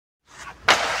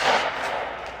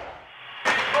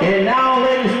And now,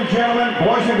 ladies and gentlemen,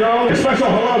 boys and girls, a special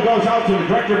hello goes out to the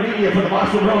Director of Media for the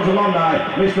Boston Bruins alumni,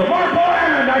 Mr. Mark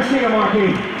Boland. I see you,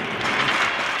 Marky.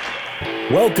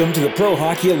 Welcome to the Pro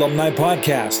Hockey Alumni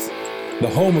Podcast, the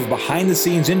home of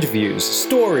behind-the-scenes interviews,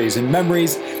 stories, and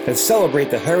memories that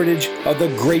celebrate the heritage of the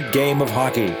great game of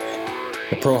hockey.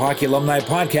 The Pro Hockey Alumni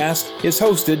Podcast is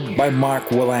hosted by Mark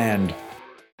Willand.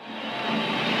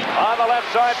 On the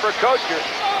left side for Kocher,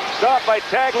 stopped by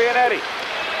Taglianetti.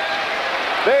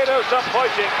 They do some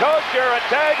pushing. Kocher and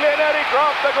Taglianetti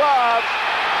drop the gloves.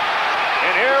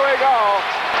 And here we go.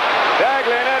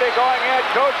 Taglianetti going at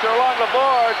Kocher along the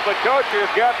boards, but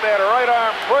Kocher's got that right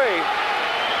arm free.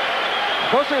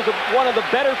 Kocher is one of the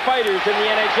better fighters in the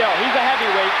NHL. He's a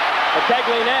heavyweight, but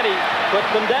Taglianetti puts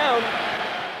him down.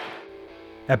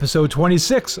 Episode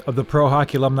 26 of the Pro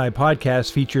Hockey Alumni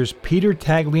Podcast features Peter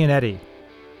Taglianetti,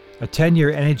 a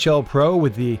 10-year NHL pro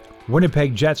with the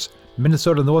Winnipeg Jets,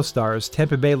 Minnesota North Stars,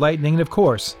 Tampa Bay Lightning, and of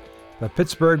course, the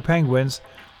Pittsburgh Penguins,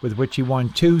 with which he won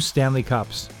 2 Stanley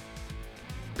Cups.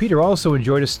 Peter also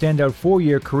enjoyed a standout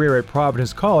 4-year career at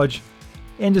Providence College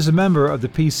and is a member of the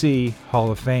PC Hall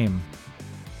of Fame.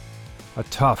 A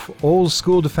tough,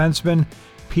 old-school defenseman,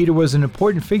 Peter was an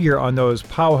important figure on those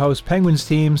powerhouse Penguins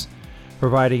teams,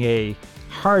 providing a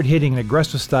hard-hitting and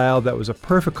aggressive style that was a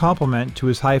perfect complement to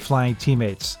his high-flying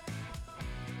teammates.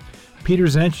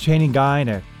 Peter's an entertaining guy and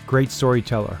a great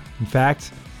storyteller. In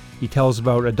fact, he tells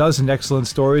about a dozen excellent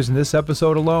stories in this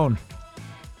episode alone.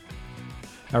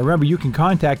 Now remember, you can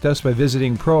contact us by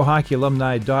visiting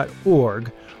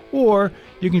prohockeyalumni.org, or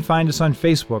you can find us on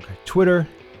Facebook, Twitter,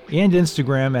 and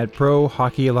Instagram at Pro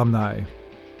Hockey Alumni.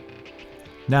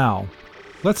 Now,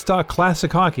 let's talk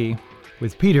classic hockey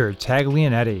with Peter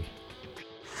Taglianetti.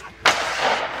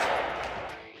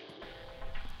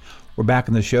 We're back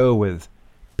on the show with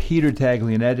Peter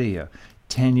Taglianetti, a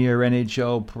 10-year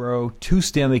NHL pro, 2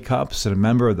 Stanley Cups, and a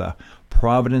member of the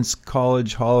Providence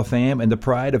College Hall of Fame, and the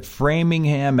pride of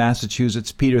Framingham,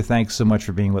 Massachusetts. Peter, thanks so much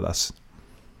for being with us.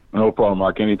 No problem,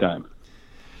 Mark. Anytime.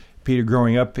 Peter,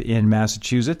 growing up in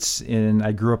Massachusetts, and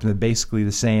I grew up in basically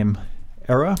the same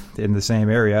era, in the same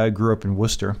area. I grew up in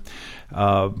Worcester.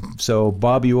 So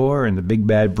Bobby Orr and the Big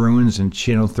Bad Bruins and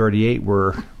Channel 38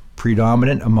 were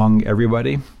predominant among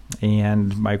everybody.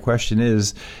 And my question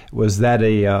is, was that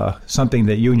something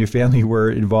that you and your family were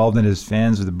involved in as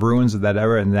fans of the Bruins of that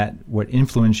era, and that what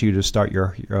influenced you to start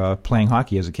your playing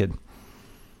hockey as a kid?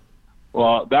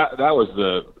 Well, that was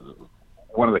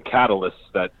one of the catalysts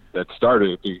that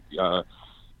started in the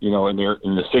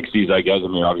 60s, I guess. I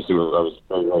mean, obviously I was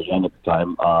very, very young at the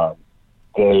time.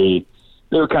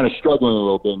 They were kind of struggling a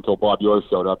little bit until Bobby Orr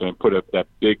showed up and put that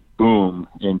big boom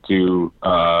into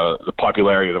the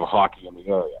popularity of hockey in the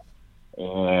area.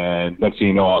 And next thing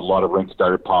you know, a lot of rinks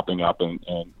started popping up and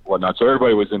whatnot. So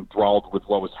everybody was enthralled with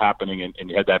what was happening, and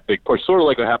you had that big push, sort of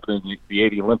like what happened in the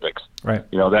 '80 Olympics. Right.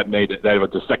 You know, that was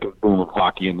the second boom of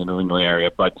hockey in the New England area.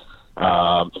 But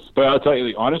I'll tell you,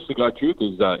 the honest to God truth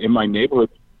is, in my neighborhood,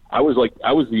 I was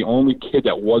the only kid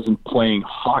that wasn't playing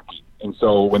hockey. And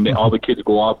so when all the kids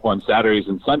go off on Saturdays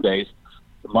and Sundays,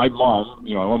 my mom,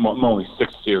 I'm only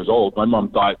 6 years old, my mom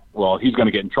thought, well, he's going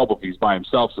to get in trouble if he's by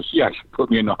himself. So she actually put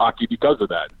me into hockey because of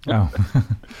that. Oh.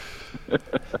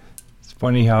 It's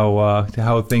funny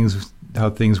how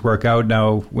things work out.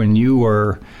 Now, when you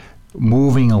were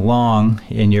moving along,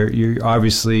 and you're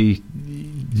obviously,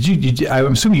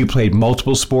 I'm assuming you played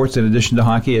multiple sports in addition to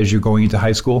hockey as you're going into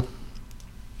high school?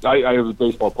 I was a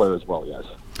baseball player as well, yes.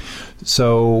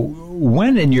 So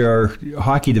when in your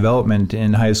hockey development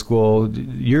in high school,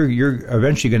 you're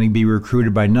eventually going to be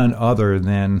recruited by none other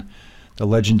than the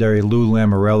legendary Lou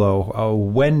Lamoriello.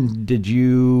 When did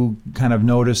you kind of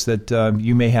notice that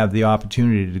you may have the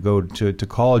opportunity to go to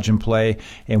college and play,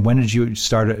 and when did you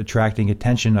start attracting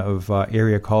attention of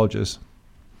area colleges?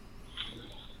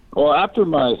 Well, after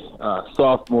my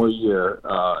sophomore year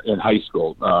in high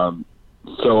school,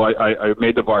 so I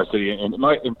made the varsity, and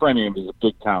Framingham is a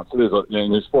big town, so there's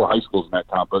 4 high schools in that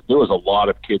town, but there was a lot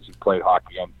of kids who played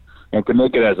hockey, and to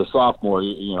make it as a sophomore, it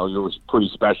was pretty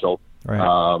special.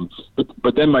 Right.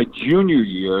 But then my junior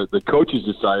year, the coaches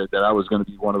decided that I was going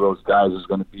to be one of those guys who's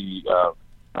going to be,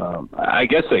 I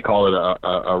guess they call it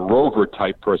a rover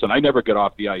type person. I never got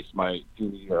off the ice my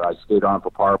junior year. I stayed on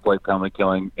for power play, penalty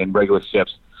killing, and regular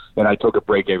shifts. And I took a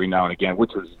break every now and again,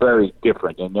 which was very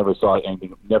different, and never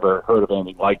heard of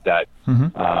anything like that.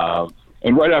 Mm-hmm.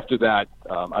 And right after that,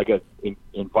 I got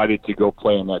invited to go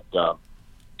play in that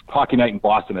hockey night in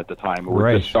Boston at the time, where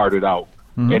it just started out.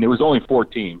 Mm-hmm. And it was only 4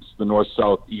 teams, the North,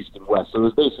 South, East, and West. So it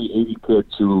was basically 80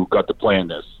 kids who got to play in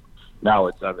this. Now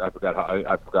I forgot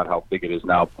how big it is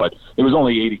now, but it was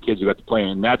only 80 kids who got to play,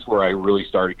 and that's where I really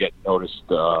started getting noticed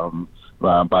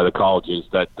by the colleges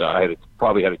that I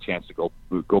probably had a chance to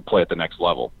go play at the next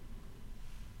level.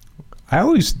 I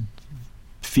always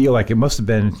feel like it must have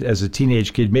been, as a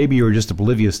teenage kid, maybe you were just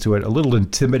oblivious to it, a little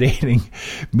intimidating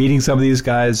meeting some of these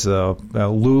guys,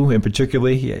 Lou in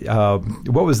particular.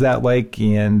 What was that like,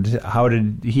 and how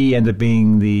did he end up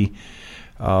being the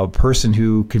person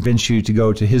who convinced you to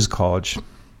go to his college?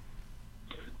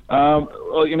 Well,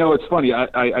 it's funny.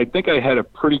 I think I had a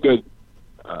pretty good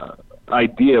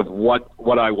idea of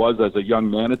what I was as a young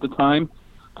man at the time.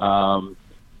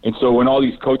 And so when all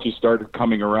these coaches started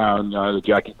coming around, the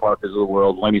Jackie Parkers of the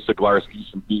world, Lenny Siglarski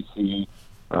from BC,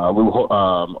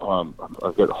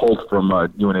 I've got Holt from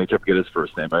UNH, I forget his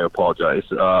first name, I apologize.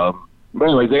 But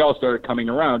anyways, they all started coming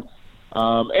around.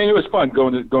 And it was fun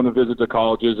going to visit the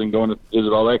colleges and going to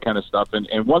visit all that kind of stuff. And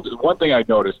one thing I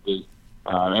noticed is,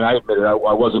 and I admit it, I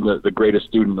wasn't the greatest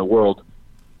student in the world.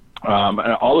 And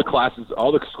all the classes,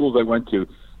 all the schools I went to,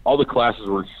 all the classes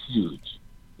were huge.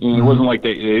 And it wasn't like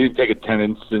they didn't take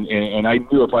attendance. And I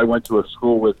knew if I went to a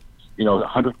school with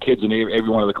 100 kids in every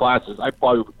one of the classes,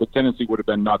 the tendency would have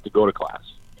been not to go to class.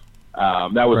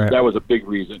 That was a big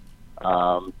reason.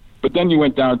 But then you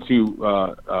went down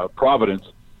to Providence.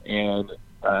 And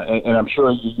I'm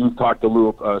sure you've talked to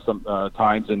Lou some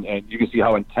times, and you can see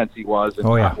how intense he was and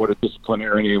what a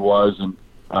disciplinarian he was. And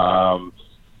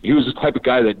he was the type of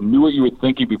guy that knew what you were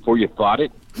thinking before you thought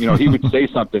it. He would say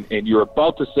something, and you're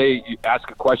about to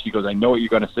ask a question. He goes, "I know what you're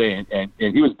going to say," and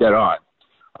he was dead on.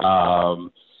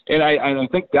 And I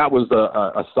think that was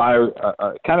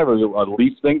a kind of a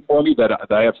relief thing for me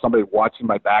that I have somebody watching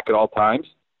my back at all times.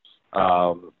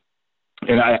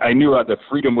 And I knew the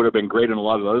freedom would have been great in a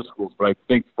lot of other schools, but I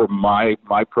think for my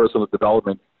personal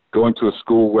development, going to a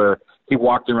school where he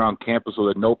walked around campus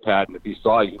with a notepad, and if he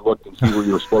saw you, he looked and see where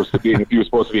you were supposed to be, and if you were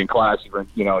supposed to be in class, you were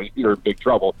in big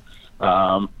trouble.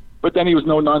 But then he was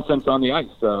no nonsense on the ice.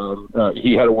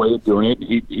 He had a way of doing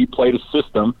it. He played a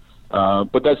system,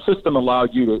 but that system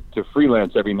allowed you to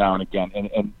freelance every now and again,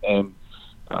 and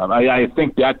I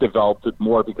think that developed it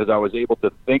more because I was able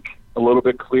to think a little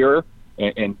bit clearer.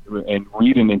 And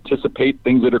read and anticipate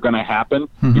things that are going to happen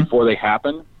before they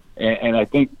happen. And I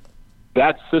think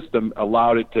that system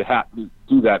allowed it to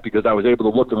do that because I was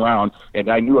able to look around and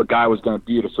I knew a guy was going to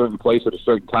be at a certain place at a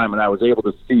certain time, and I was able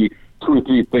to see 2 or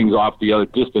 3 things off the other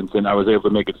distance, and I was able to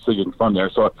make a decision from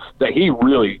there. So that he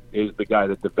really is the guy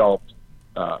that developed,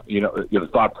 the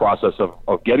thought process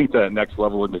of getting to that next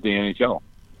level in the NHL.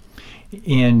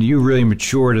 And you really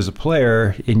matured as a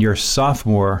player in your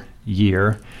sophomore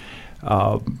year.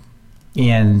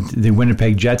 And the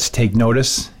Winnipeg Jets take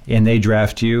notice, and they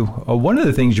draft you. One of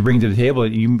the things you bring to the table,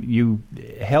 you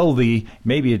held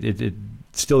maybe it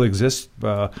still exists,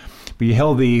 but you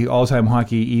held the all-time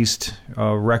Hockey East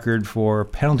record for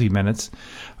penalty minutes.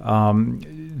 So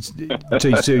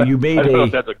you made I don't know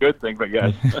if that's a good thing, but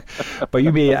yes. But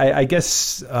you made, I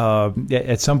guess,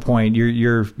 at some point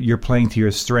you're playing to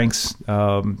your strengths,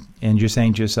 and you're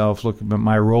saying to yourself, "Look,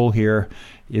 my role here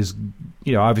is,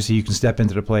 obviously you can step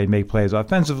into the play and make plays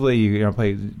offensively, you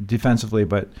play defensively,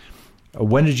 but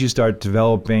when did you start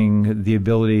developing the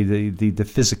ability, the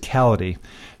physicality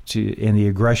and the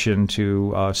aggression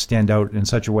to stand out in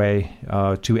such a way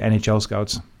to NHL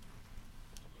scouts?"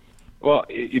 Well,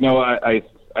 I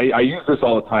use this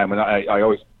all the time, and I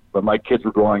always, when my kids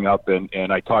were growing up,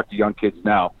 and I talk to young kids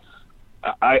now,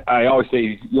 I always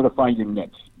say, you got to find your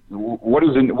niche. What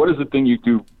is the thing you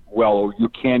do well, or you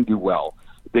can do well?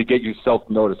 They get yourself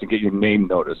noticed and get your name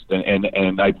noticed.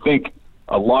 And I think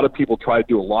a lot of people try to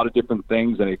do a lot of different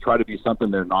things, and they try to be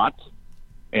something they're not.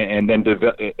 And then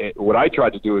what I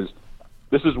tried to do is,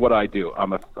 this is what I do.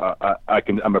 I'm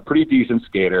a pretty decent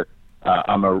skater.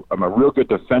 I'm a real good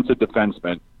defensive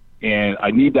defenseman, and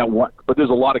I need that one. But there's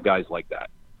a lot of guys like that,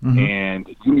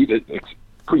 and you need to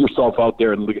put yourself out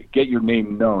there and get your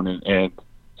name known. And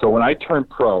so when I turned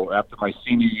pro after my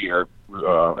senior year,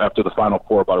 after the Final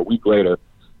Four, about a week later,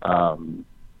 I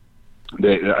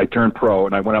turned pro,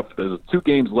 and I went up. There was 2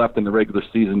 games left in the regular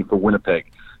season for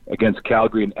Winnipeg against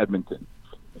Calgary and Edmonton,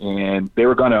 and they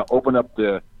were going to open up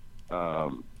the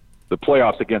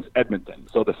playoffs against Edmonton.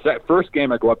 So the first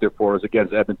game I go up there for is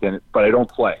against Edmonton, but I don't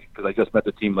play because I just met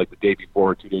the team like the day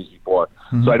before or 2 days before.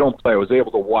 So I don't play. I was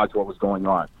able to watch what was going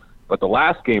on. But the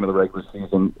last game of the regular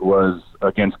season was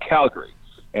against Calgary,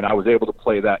 and I was able to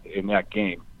play that in that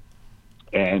game.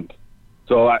 And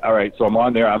so, all right, so I'm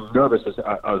on there. I'm nervous as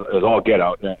all get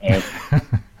out. And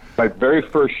my very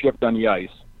first shift on the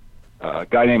ice, a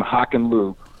guy named Hakan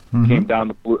Lou came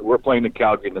down. We're playing the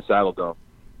Calgary in the Saddle Dome.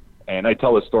 and I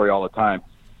tell this story all the time.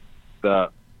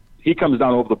 He comes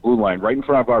down over the blue line right in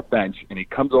front of our bench, and he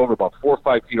comes over about 4 or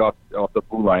 5 feet off the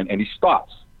blue line, and he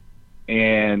stops.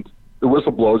 And the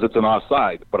whistle blows, it's an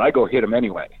offside, but I go hit him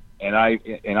anyway. And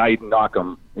I knock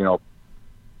him,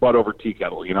 butt over tea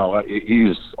kettle.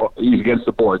 He's against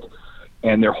the boards,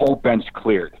 and their whole bench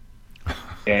cleared.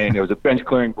 And it was a bench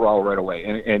clearing brawl right away.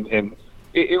 And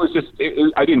it was just,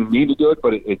 I didn't mean to do it,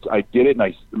 but I did it,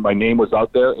 and my name was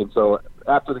out there. And so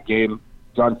after the game,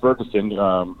 John Ferguson,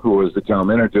 who was the general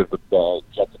manager of the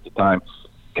Jets at the time,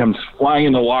 comes flying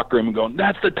in the locker room and going,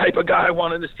 "That's the type of guy I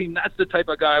want in this team. That's the type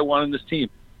of guy I want in this team."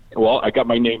 Well, I got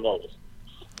my name noticed,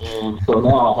 and so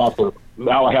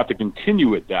now I have to continue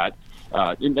with that,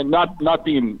 and not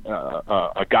being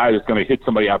a guy that's going to hit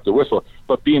somebody after the whistle,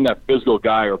 but being that physical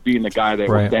guy, or being the guy that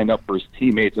will stand up for his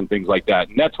teammates and things like that.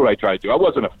 And that's what I try to do. I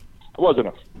wasn't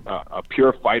a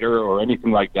pure fighter or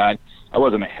anything like that. I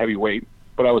wasn't a heavyweight.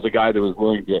 But I was a guy that was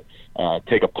willing to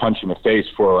take a punch in the face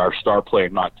for our star player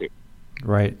not to.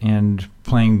 Right, and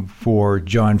playing for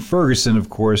John Ferguson, of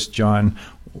course, John,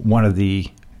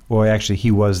 he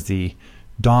was the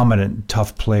dominant,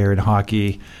 tough player in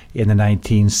hockey in the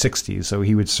 1960s, so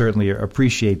he would certainly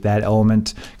appreciate that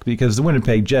element, because the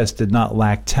Winnipeg Jets did not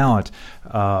lack talent.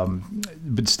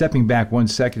 But stepping back 1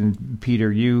 second,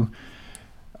 Peter, you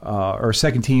are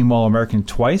second-team All-American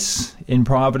twice in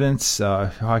Providence,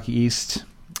 Hockey East,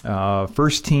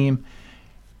 first team.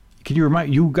 Can you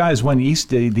remind, you guys won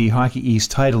the Hockey East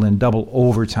title in double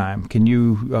overtime. Can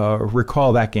you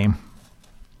recall that game?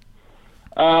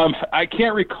 I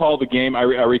can't recall the game. I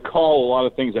recall a lot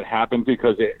of things that happened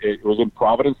because it was in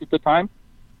Providence at the time.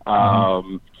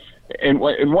 And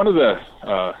one of the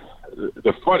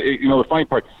funny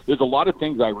part, there's a lot of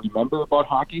things I remember about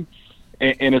hockey.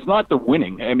 And it's not the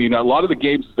winning. I mean, a lot of the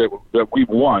games that we've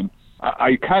won,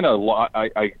 I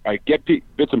get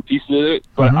bits and pieces of it,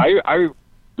 but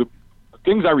the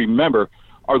things I remember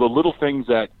are the little things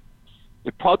that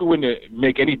it probably wouldn't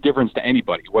make any difference to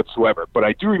anybody whatsoever. But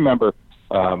I do remember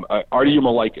Artie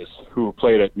Umalakis, who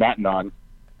played at Matanon,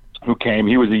 who came.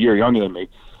 He was a year younger than me.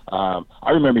 I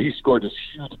remember he scored this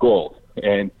huge goal,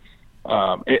 and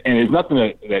it's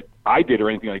nothing that I did or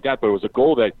anything like that, but it was a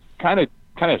goal that kind of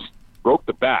broke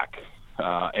the back,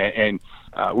 and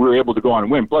we were able to go on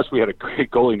and win. Plus, we had a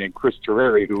great goalie named Chris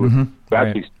Terreri, who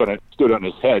badly stood on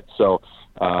his head. So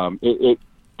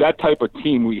that type of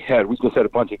team we just had a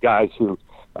bunch of guys who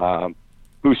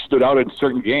stood out in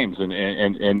certain games, and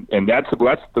that's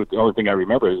the only thing I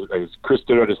remember is Chris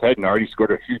stood on his head and already scored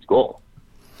a huge goal.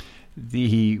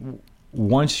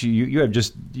 Once you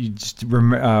just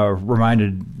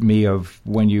reminded me of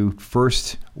when you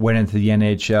first went into the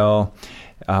NHL.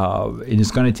 And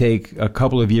it's going to take a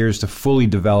couple of years to fully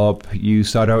develop. You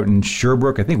started out in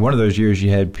Sherbrooke. I think one of those years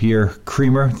you had Pierre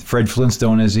Creamer, Fred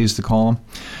Flintstone, as he used to call him,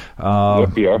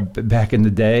 back in the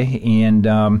day. And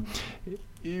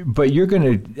but you're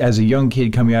going to, as a young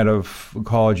kid coming out of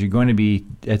college, you're going to be,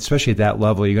 especially at that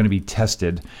level, you're going to be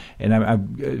tested, and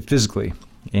I'm physically.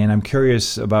 And I'm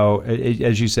curious about,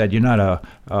 as you said, you're not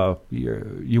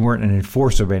you weren't an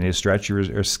enforcer by any stretch.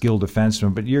 You're a skilled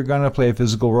defenseman, but you're going to play a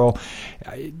physical role.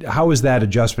 How is that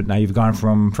adjustment now? You've gone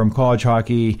from college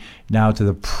hockey now to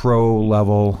the pro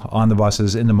level, on the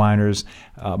buses, in the minors.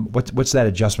 What's that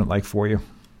adjustment like for you?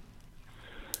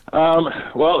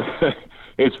 Well,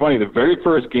 it's funny. The very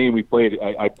first game we played,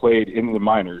 I played in the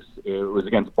minors. It was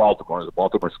against Baltimore, the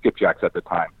Baltimore Skipjacks at the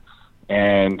time.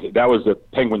 And that was the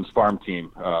Penguins farm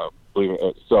team,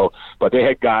 but they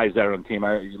had guys that were on the team.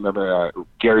 I remember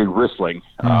Gary Rissling,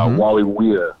 Wally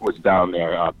Weir was down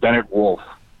there, Bennett Wolf.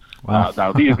 Wow.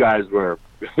 Now these guys were,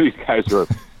 they've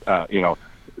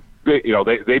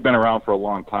been around for a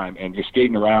long time, and you're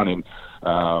skating around, and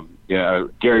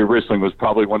Gary Rissling was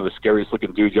probably one of the scariest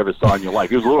looking dudes you ever saw in your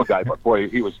life. He was a little guy, but boy,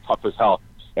 he was tough as hell.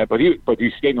 But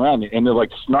he's skating around, and they're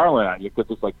like snarling at you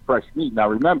because it's like fresh meat. Now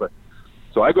remember.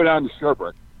 So I go down to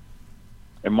Sherbrooke,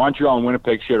 and Montreal and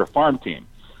Winnipeg shared a farm team.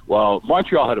 Well,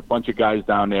 Montreal had a bunch of guys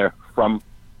down there from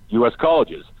U.S.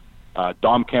 colleges.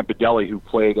 Dom Campidelli, who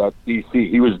played at D.C.,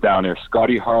 he was down there.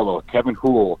 Scotty Harlow, Kevin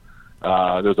Houle.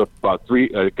 There's about three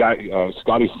guy.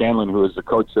 Scotty Stanley, who is the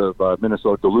coach of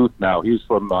Minnesota Duluth now. He's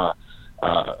from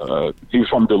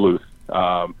Duluth.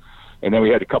 And then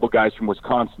we had a couple guys from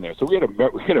Wisconsin there. So we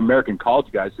had American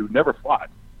college guys who never fought.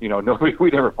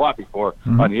 We'd never fought before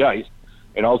on the ice.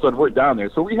 And all of a sudden, we're down there.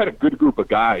 So we had a good group of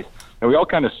guys, and we all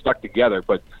kind of stuck together.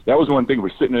 But that was one thing. We're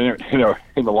sitting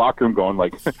in the locker room going,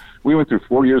 like, we went through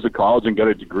 4 years of college and got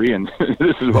a degree, and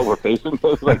this is what we're facing.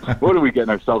 Like, what are we getting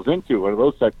ourselves into? One of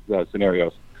those types of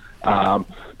scenarios.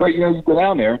 But, you go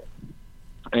down there,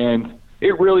 and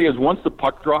it really is, once the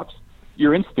puck drops,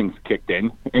 your instincts kicked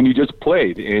in, and you just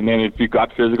played. And then if you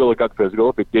got physical, it got physical.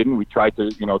 If it didn't, we tried to,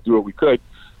 do what we could.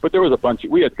 But there was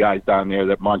we had guys down there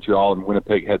that Montreal and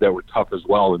Winnipeg had that were tough as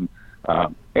well, and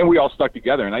we all stuck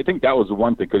together. And I think that was the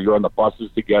one thing, because you're on the buses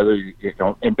together,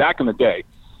 and back in the day,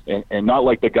 and not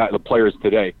like the players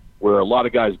today, where a lot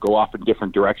of guys go off in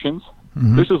different directions.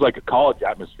 Mm-hmm. This was like a college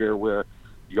atmosphere where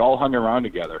you all hung around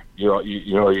together.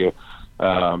 You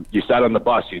sat on the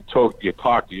bus, you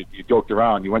talked, you joked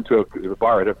around, you went to a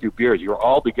bar, had a few beers. You were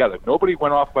all together. Nobody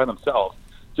went off by themselves.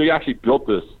 So you actually built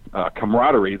this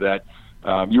camaraderie that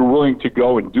you're willing to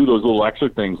go and do those little extra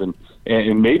things, and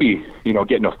maybe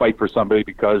get in a fight for somebody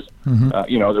because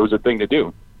there was a thing to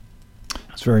do.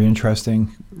 It's very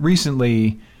interesting.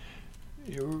 Recently,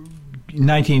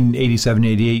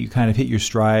 1987-88, you kind of hit your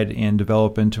stride and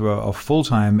develop into a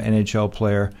full-time NHL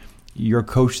player. Your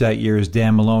coach that year is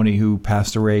Dan Maloney, who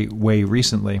passed away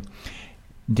recently.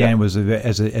 Dan was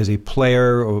as a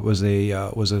player, or was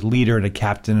a leader and a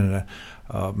captain and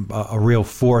a real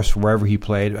force wherever he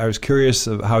played. I was curious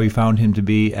of how you found him to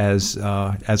be as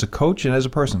a coach and as a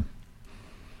person.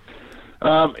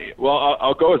 Well,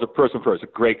 I'll go as a person first. A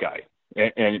great guy,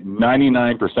 and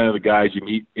 99% of the guys you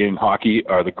meet in hockey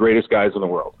are the greatest guys in the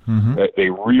world. Mm-hmm. They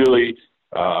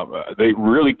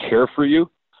really care for you,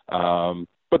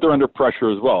 but they're under pressure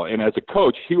as well. And as a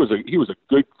coach, he was a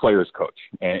good players coach,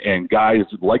 and guys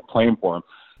liked playing for him.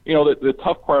 The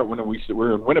tough part when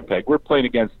we're in Winnipeg, we're playing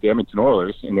against the Edmonton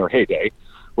Oilers in their heyday.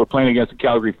 We're playing against the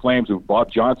Calgary Flames, who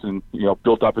Bob Johnson,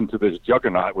 built up into this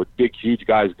juggernaut with big, huge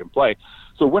guys who can play.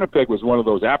 So Winnipeg was one of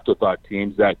those afterthought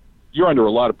teams that you're under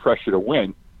a lot of pressure to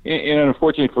win. And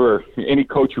unfortunately for any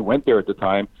coach who went there at the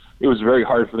time, it was very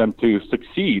hard for them to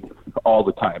succeed all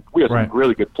the time. We had some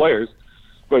really good players,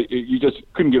 but you just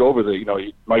couldn't get over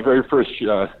my very first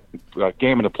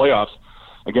game in the playoffs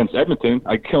against Edmonton,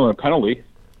 I killed a penalty.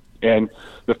 And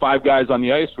the five guys on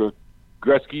the ice were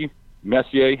Gretzky,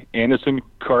 Messier, Anderson,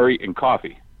 Curry, and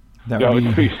Coffey. That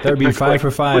would be 5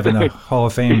 for 5 in the Hall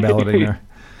of Fame balloting there.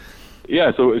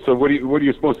 Yeah. So what are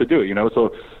you supposed to do?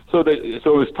 So it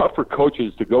was tough for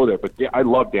coaches to go there. But yeah, I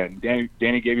love Dan.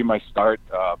 Danny gave me my start.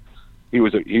 He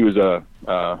was a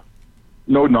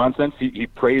no nonsense. He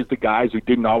praised the guys who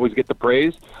didn't always get the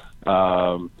praise.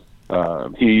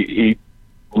 He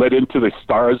led into the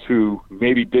stars who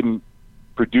maybe didn't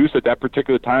produce at that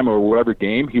particular time or whatever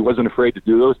game. He wasn't afraid to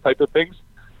do those type of things.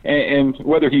 And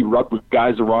whether he rubbed with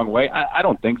guys the wrong way, I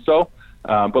don't think so.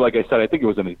 But like I said, I think it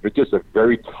was just a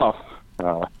very tough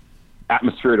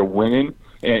atmosphere to win in.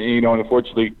 And,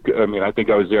 unfortunately, I think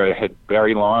I was there. I had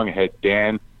Barry Long, I had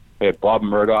Dan, I had Bob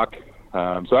Murdoch.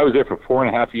 So I was there for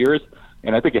 4.5 years,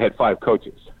 and I think I had 5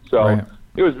 coaches. So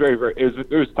it was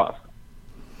it was tough.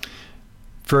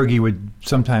 Fergie would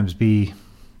sometimes be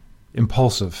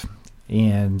impulsive,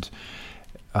 and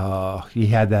he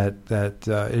had that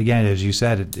again, as you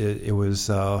said, it was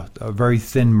a very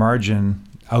thin margin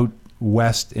out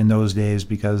west in those days,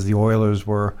 because the Oilers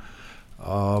were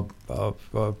a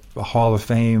Hall of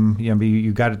Fame.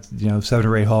 You got 7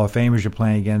 or 8 Hall of Famers you're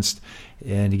playing against,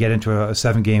 and you get into a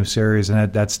 7-game series,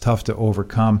 and that's tough to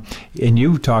overcome. And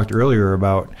you talked earlier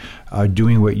about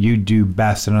doing what you do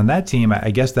best, and on that team, I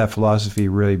guess that philosophy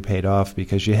really paid off,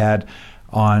 because you had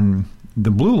on the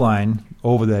blue line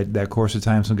over that course of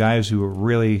time some guys who were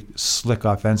really slick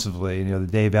offensively. The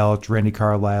Dave Elch, Randy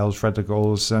Carlisle, Fredrik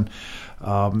Olsson.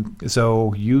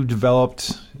 So you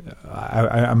developed.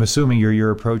 I'm assuming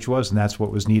your approach was, and that's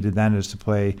what was needed then, is to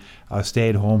play a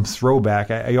stay-at-home throwback.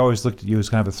 I always looked at you as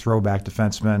kind of a throwback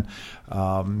defenseman,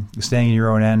 staying in your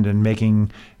own end and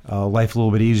making life a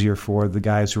little bit easier for the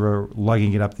guys who are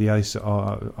lugging it up the ice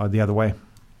the other way.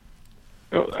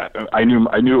 I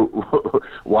knew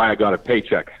why I got a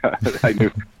paycheck. I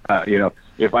knew,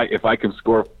 if I can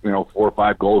score, 4 or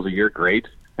 5 goals a year, great.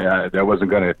 That wasn't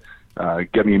going to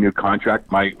get me a new contract.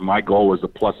 My goal was a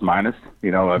plus minus.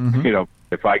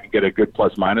 If I could get a good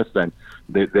plus minus, then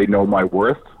they know my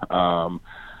worth.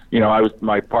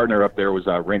 My partner up there was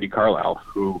Randy Carlisle,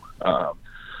 who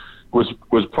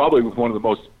was probably one of the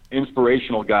most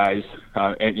inspirational guys,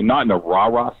 and not in a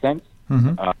rah-rah sense.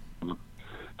 Mm-hmm.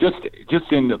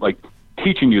 Just in like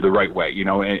teaching you the right way,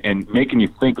 and making you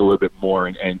think a little bit more,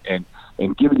 and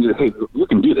giving you, hey, you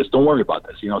can do this. Don't worry about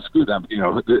this. Screw them.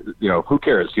 Who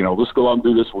cares? Let's go out and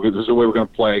do this. This is the way we're going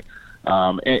to play.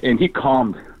 And he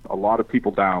calmed a lot of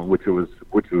people down, which was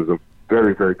a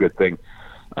very, very good thing.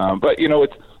 But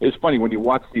it's funny when you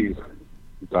watch these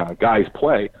guys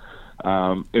play.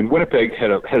 And Winnipeg had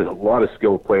a lot of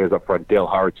skilled players up front. Dale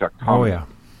Howard, Chuck Thomas.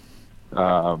 Oh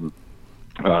yeah.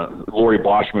 Laurie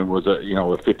Boschman was a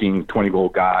 15, 20 goal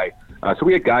guy. So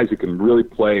we had guys who can really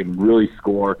play and really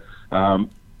score.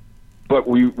 But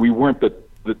we weren't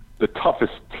the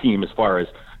toughest team as far as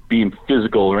being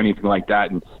physical or anything like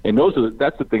that. And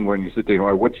that's the thing when you sit there,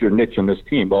 what's your niche on this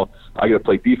team? Well, I got to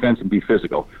play defense and be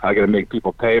physical. I got to make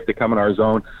people pay if they come in our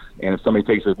zone. And if somebody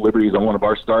takes liberties on one of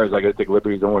our stars, I got to take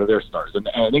liberties on one of their stars. And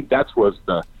I think that's was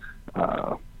the,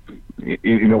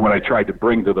 what I tried to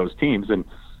bring to those teams. And,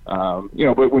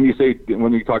 but when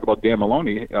you talk about Dan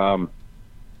Maloney,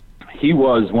 he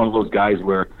was one of those guys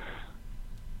where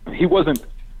he wasn't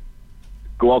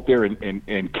go out there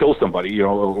and kill somebody,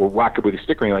 or whack it with a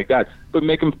stick or anything like that, but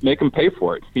make them pay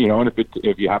for it, and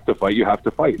if you have to fight, you have to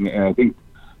fight. And I think,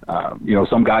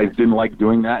 some guys didn't like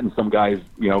doing that, and some guys,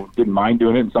 didn't mind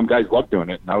doing it, and some guys loved doing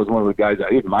it. And I was one of the guys that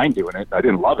I didn't mind doing it. I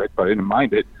didn't love it, but I didn't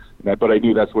mind it. But I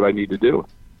knew that's what I need to do.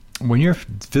 When you're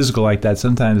physical like that,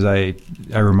 sometimes I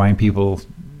remind people,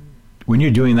 when you're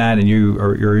doing that and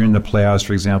you're in the playoffs,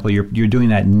 for example, you're doing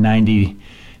that 90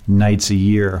 nights a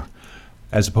year,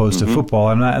 as opposed to football.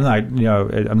 I'm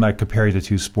not comparing the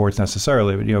two sports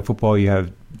necessarily, but football, you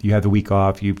have the week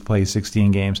off, you play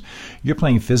 16 games. You're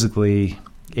playing physically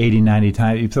 80, 90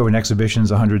 times. You throw in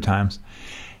exhibitions 100 times,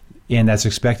 and that's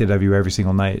expected of you every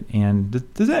single night. And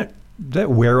does that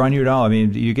wear on you at all? I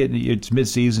mean, it's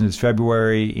mid-season, it's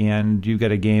February, and you've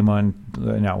got a game on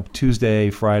Tuesday,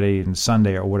 Friday, and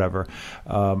Sunday or whatever.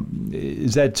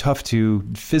 Is that tough to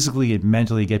physically and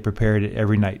mentally get prepared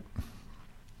every night?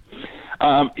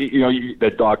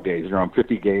 The dog days, you're on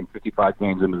 50 games, 55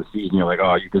 games into the season, you're like,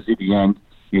 you can see the end,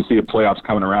 you see the playoffs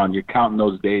coming around, you're counting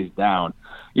those days down.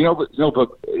 But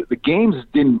the games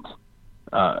didn't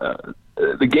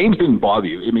bother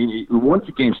you. I mean, once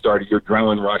the game started, your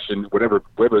adrenaline rush and whatever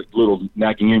little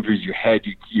nagging injuries you had,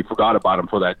 you forgot about them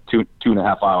for that two and a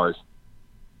half hours.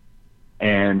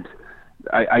 And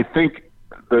I think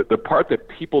the part that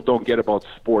people don't get about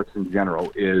sports in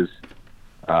general is,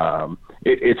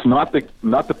 it's not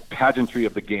the pageantry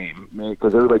of the game,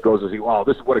 because everybody goes and says, "Wow,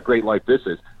 this is what a great life this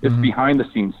is." It's behind the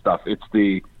scenes stuff. It's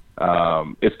the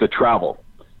travel.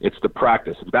 It's the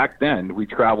practice. Back then, we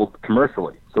traveled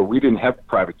commercially, so we didn't have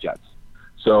private jets.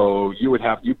 So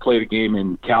you played a game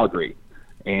in Calgary,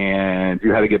 and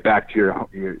you had to get back to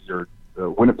your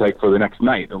Winnipeg for the next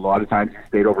night. A lot of times, you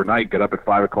stayed overnight, got up at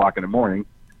 5 o'clock in the morning,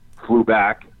 flew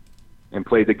back, and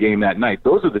played the game that night.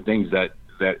 Those are the things that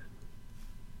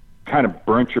kind of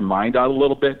burnt your mind out a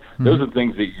little bit. Those are the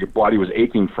things that your body was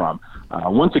aching from.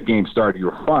 Once a game started, you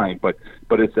were fine, but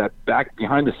it's that back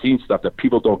behind the scenes stuff that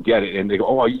people don't get it, and they go,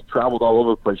 "Oh, you traveled all over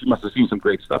the place. You must have seen some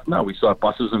great stuff." No, we saw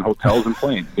buses and hotels and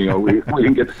planes. We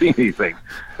didn't get to see anything.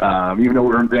 Even though we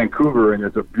were in Vancouver, and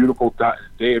it's a beautiful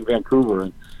day in Vancouver,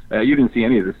 and you didn't see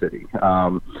any of the city.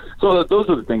 So those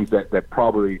are the things that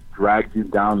probably dragged you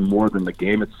down more than the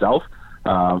game itself.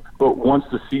 But once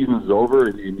the season's over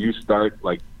and you start,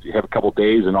 like, you have a couple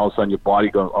days, and all of a sudden your body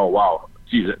goes, "Oh wow,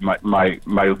 geez, my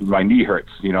knee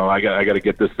hurts. I got to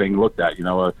get this thing looked at."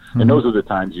 And those are the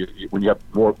times when you have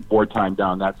more time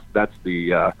down. That's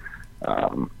the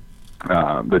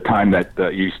time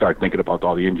that you start thinking about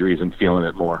all the injuries and feeling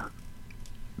it more.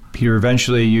 Peter,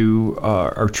 eventually you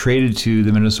are traded to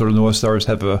the Minnesota North Stars.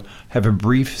 Have a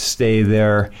brief stay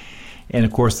there, and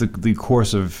of course the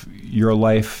course of your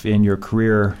life and your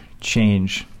career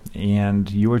change,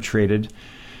 and you were traded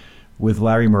with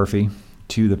Larry Murphy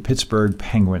to the Pittsburgh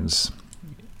Penguins.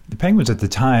 The Penguins at the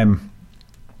time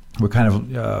were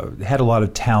kind of had a lot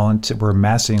of talent, were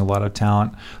amassing a lot of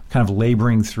talent, kind of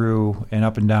laboring through an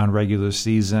up and down regular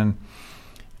season,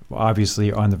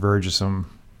 obviously on the verge of some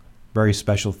very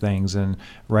special things. And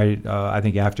I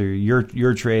think after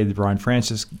your trade, Ron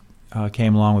Francis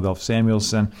came along with Elf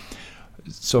Samuelson.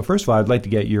 So first of all, I'd like to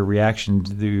get your reaction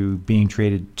to being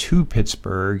traded to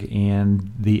Pittsburgh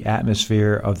and the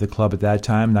atmosphere of the club at that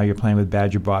time. Now you're playing with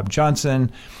Badger Bob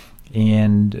Johnson,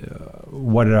 and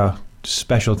what a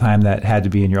special time that had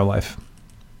to be in your life.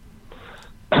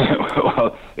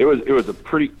 Well, it was a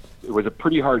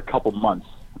pretty hard couple months.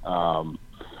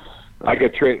 I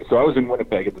got traded, so I was in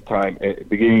Winnipeg at the time, at the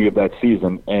beginning of that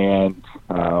season, and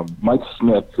Mike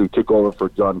Smith, who took over for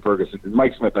John Ferguson.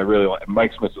 Mike Smith, I really like.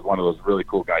 Mike Smith was one of those really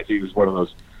cool guys. He was one of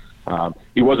those.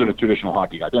 He wasn't a traditional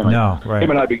hockey guy. No, right. Him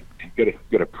and I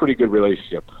got a pretty good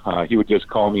relationship. He would just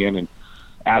call me in and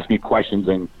ask me questions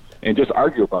and just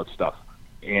argue about stuff.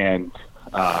 And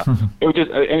it was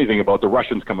just anything about the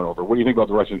Russians coming over. What do you think about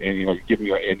the Russians? And you give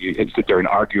me, and you sit there and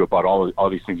argue about all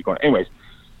these things going on. Anyways,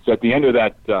 so at the end of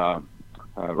that.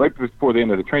 Right before the end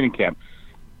of the training camp,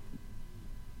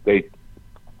 they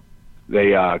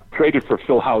traded for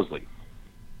Phil Housley,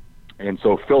 and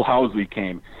so Phil Housley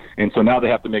came, and so now they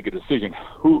have to make a decision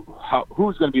who's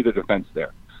going to be the defense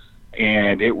there,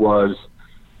 and it was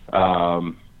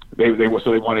They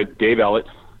wanted Dave Ellett,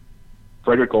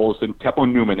 Frederick Olson, Teppo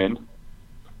Numanen,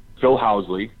 Phil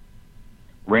Housley,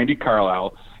 Randy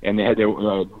Carlisle, and they had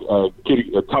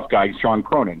a tough guy, Sean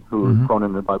Cronin, who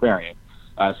Cronin the Barbarian.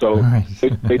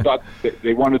 They thought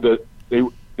they wanted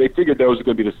they figured those were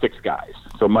going to be the 6 guys.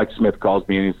 So Mike Smith calls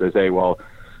me and he says, "Hey, well,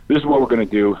 this is what we're going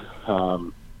to do,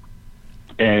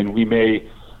 and we're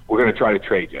going to try to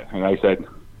trade you." And I said,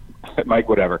 "Mike,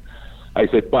 whatever." I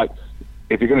said, "But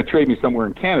if you're going to trade me somewhere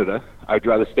in Canada, I'd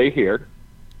rather stay here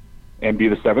and be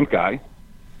the 7th guy.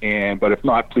 But if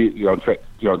not, please, see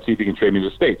if you can trade me to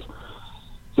the States."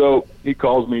 So he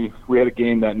calls me. We had a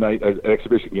game that night, an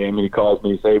exhibition game, and he calls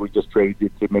me and says, "Hey, we just traded you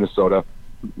to Minnesota.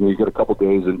 You got a couple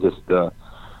days, and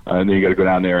and then you got to go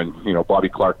down there." And Bobby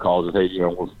Clark calls and, "Hey,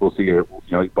 we'll see you."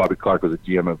 Bobby Clark was the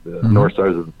GM of the North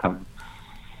Stars at the time.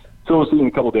 So we'll see you in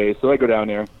a couple days. So I go down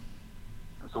there.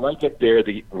 So I get there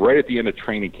right at the end of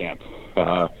training camp.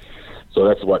 So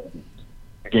that's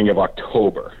beginning of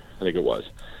October, I think it was.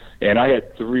 And I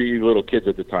had 3 little kids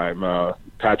at the time.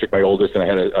 Patrick, my oldest, and I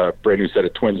had a brand new set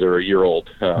of twins that were a year old.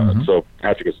 So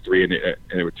Patrick is 3 and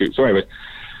they were 2. So anyway,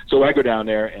 so I go down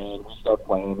there and we start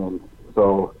playing. And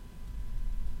so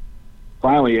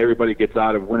finally everybody gets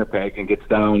out of Winnipeg and gets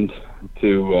down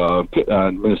to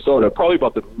Minnesota. Probably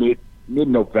about the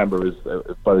mid-November is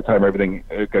by the time everything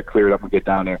got cleared up and get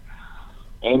down there.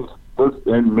 And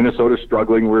Minnesota's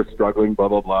struggling. We're struggling, blah,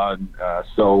 blah, blah. And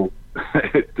so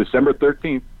December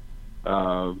 13th,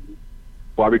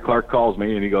 Bobby Clark calls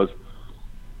me and he goes,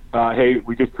 "Hey,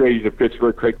 we just traded you to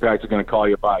Pittsburgh. Craig Pax's going to call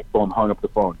you by." Boom, hung up the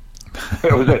phone.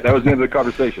 That was it. That was the end of the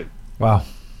conversation. Wow.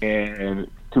 And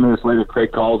 2 minutes later,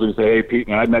 Craig calls and says, "Hey, Pete,"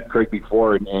 and I met Craig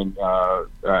before, and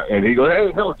he goes,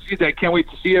 "Hey, hell, geez, I can't wait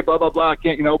to see you, blah, blah, blah. I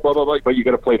can't, blah, blah, blah, but you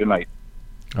got to play tonight."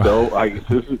 So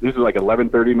this is like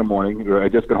 11:30 in the morning. I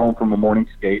just got home from a morning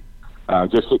skate.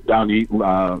 Just sit down to eat,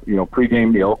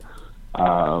 pregame meal.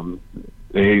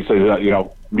 And he says,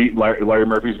 meet Larry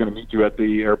Murphy's going to meet you at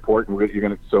the airport,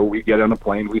 and so we get on the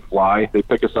plane, we fly. They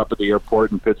pick us up at the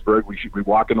airport in Pittsburgh. We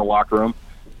walk in the locker room.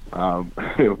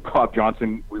 Bob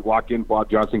Johnson, we walk in. Bob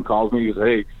Johnson calls me. He says,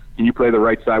 "Hey, can you play the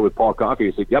right side with Paul Coffey?"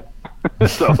 I said, "Yep."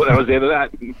 So that was the end of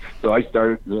that. So I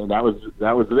started, and that was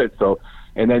it. So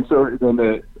then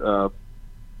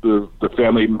the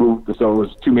family moved. So it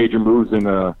was 2 major moves in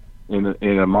a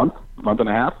month and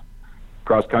a half,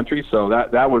 cross country. So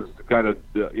that was kind of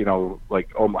how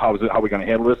are we going to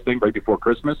handle this thing right before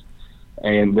Christmas?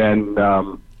 And then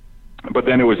but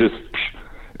then it was just,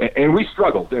 and we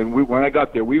struggled. And when I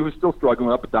got there, we were still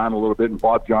struggling up and down a little bit. And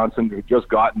Bob Johnson had just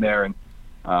gotten there, and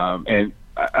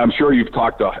I'm sure you've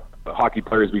talked to hockey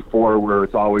players before, where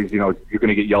it's always you're going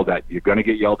to get yelled at. You're going to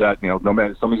get yelled at. No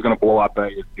matter, somebody's going to blow up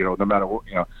at you. No matter what.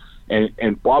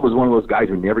 And Bob was one of those guys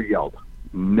who never yelled.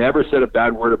 Never said a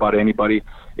bad word about anybody.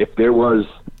 If there was,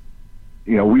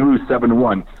 we lose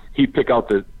 7-1, he'd pick out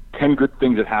the 10 good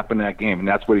things that happened in that game, and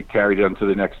that's what he carried on to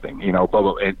the next thing, blah,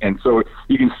 blah. And so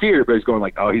you can see everybody's going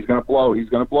like, "Oh, he's going to blow, he's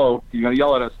going to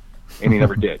yell at us," and he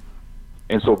never did.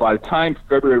 And so by the time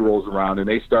February rolls around and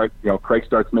they start, Craig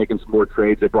starts making some more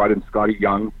trades. They brought in Scotty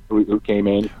Young, who came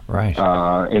in, right,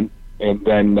 and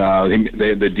then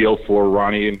the deal for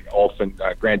Ronnie and Ulf and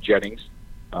Grant Jennings.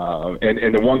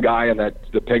 And the one guy on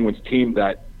the Penguins team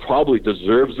that probably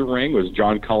deserves a ring was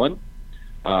John Cullen.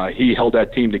 He held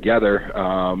that team together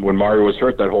when Mario was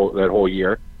hurt that whole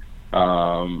year,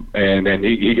 and then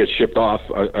he gets shipped off,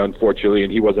 unfortunately,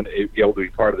 and he wasn't able to be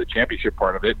part of the championship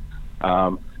part of it.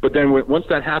 But then once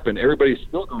that happened, everybody's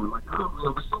still going like,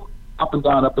 we're still up and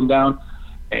down.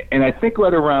 And I think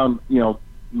right around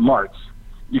March,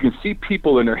 you can see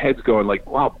people in their heads going like,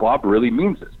 "Wow, Bob really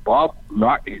means this.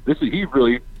 He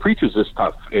really preaches this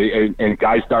stuff." And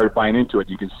guys started buying into it.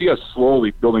 You can see us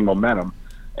slowly building momentum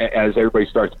as everybody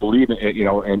starts believing,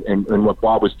 and what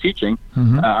Bob was teaching.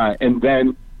 And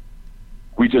then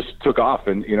we just took off,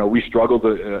 and we struggled.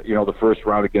 The first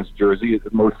round against Jersey,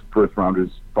 most first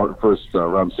round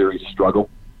series struggle,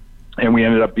 and we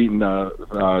ended up beating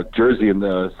Jersey in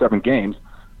the 7 games.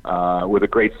 With a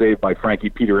great save by Frankie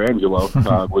Pietrangelo,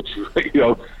 which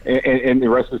and the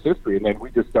rest is history. And then we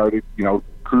just started,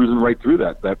 cruising right through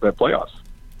that playoffs.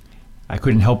 I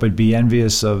couldn't help but be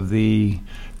envious of the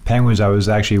Penguins. I was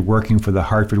actually working for the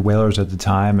Hartford Whalers at the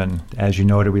time, and as you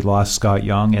noted, we lost Scott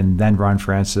Young and then Ron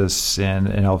Francis and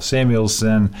Elf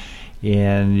Samuelson,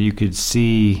 and you could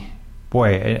see.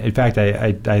 Boy, in fact,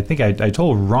 I think I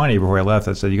told Ronnie before I left,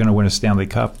 I said, "You're going to win a Stanley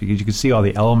Cup," because you could see all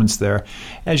the elements there.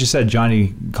 As you said,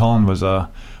 Johnny Cullen was a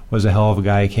hell of a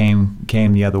guy. Came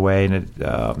the other way, and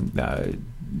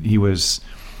he was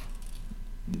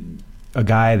a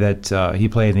guy that he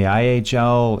played in the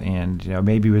IHL, and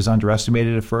maybe he was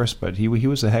underestimated at first, but he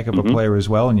was a heck of a player as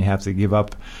well. And you have to give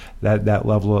up that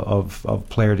level of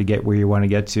player to get where you want to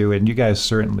get to, and you guys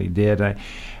certainly did. I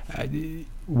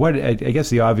guess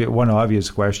the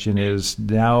obvious question is,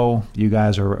 now you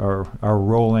guys are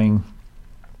rolling.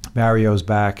 Mario's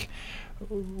back.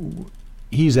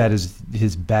 He's at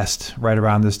his best right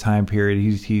around this time period.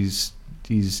 He's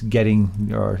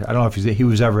getting, or I don't know if he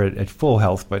was ever at full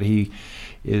health, but he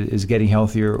is getting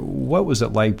healthier. What was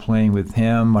it like playing with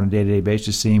him on a day-to-day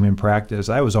basis, seeing him in practice?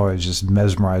 I was always just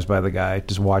mesmerized by the guy,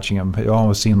 just watching him. It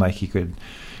almost seemed like he could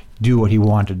do what he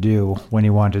wanted to do when he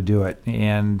wanted to do it.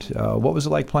 And what was it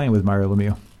like playing with Mario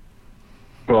Lemieux?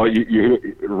 Well, you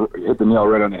hit the nail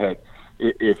right on the head.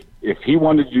 If he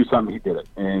wanted to do something, he did it,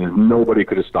 and nobody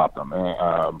could have stopped him.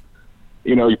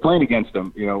 You're playing against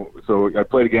him. So I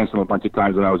played against him a bunch of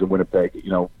times when I was in Winnipeg.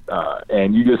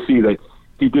 And you just see that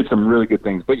he did some really good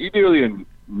things, but you really didn't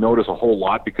notice a whole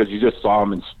lot because you just saw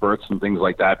him in spurts and things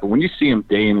like that. But when you see him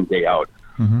day in and day out,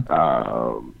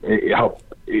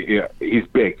 he's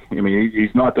big. I mean,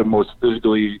 he's not the most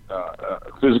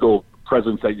physical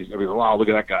presence that you say, wow, look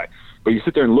at that guy. But you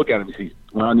sit there and look at him,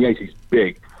 when on the ice, he's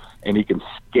big, and he can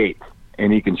skate,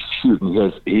 and he can shoot, and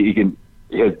he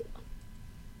has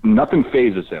nothing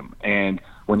phases him. And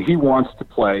when he wants to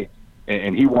play,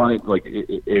 and he wanted,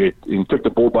 he took the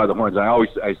bull by the horns.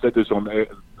 I said this on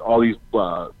all these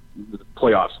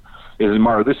playoffs. Is,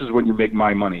 Mario, this is when you make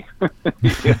my money.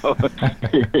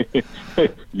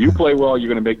 You play well, you're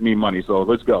going to make me money. So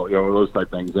let's go. Those type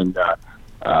things. And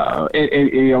I'll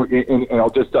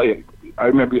just tell you, I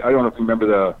don't know if you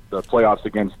remember the playoffs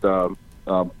against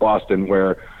Boston,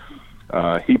 where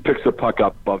he picks the puck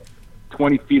up about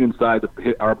 20 feet inside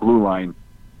our blue line,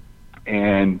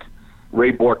 and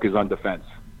Ray Bourque is on defense.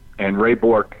 And Ray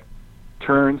Bourque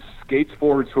turns, skates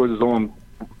forward towards his own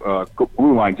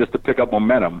blue line just to pick up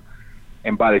momentum.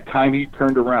 And by the time he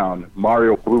turned around,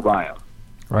 Mario blew by him.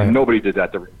 Right. And nobody did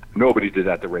that to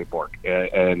Ray Bourque.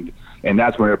 And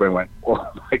that's when everybody went, oh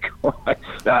my God,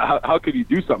 how could he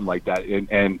do something like that?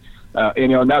 And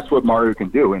that's what Mario can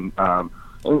do. And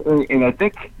I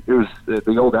think it was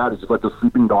the old adage, let the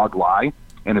sleeping dog lie.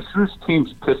 And as soon as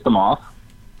teams pissed him off,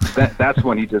 that's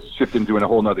when he just shifted into a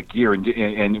whole other gear.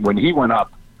 And when he went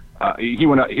up, he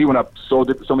went up so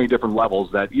many different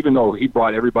levels that even though he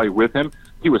brought everybody with him,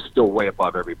 he was still way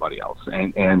above everybody else.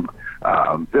 And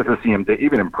just to see him,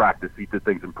 even in practice, he did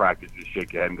things in practice, you just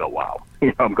shake your head and go, wow,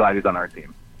 I'm glad he's on our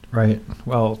team. Right.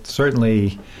 Well,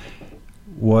 certainly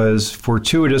was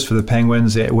fortuitous for the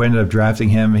Penguins. We ended up drafting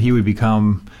him. He would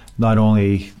become not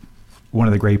only one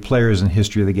of the great players in the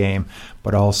history of the game,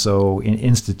 but also an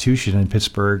institution in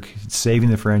Pittsburgh, saving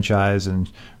the franchise. And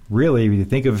really, if you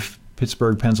think of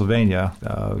Pittsburgh, Pennsylvania,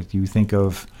 you think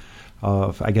of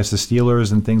I guess the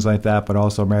Steelers and things like that, but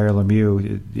also Mario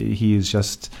Lemieux. He's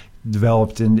just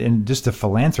developed in just the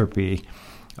philanthropy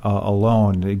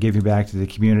alone, giving back to the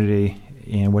community,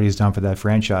 and what he's done for that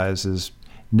franchise has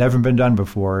never been done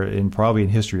before probably in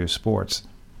history of sports.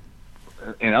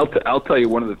 And I'll tell you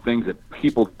one of the things that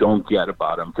people don't get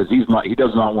about him, because he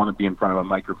does not want to be in front of a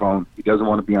microphone. He doesn't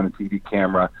want to be on a TV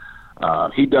camera.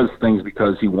 He does things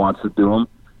because he wants to do them,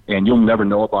 and you'll never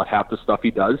know about half the stuff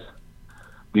he does.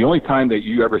 The only time that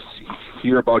you ever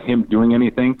hear about him doing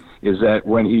anything is that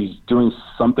when he's doing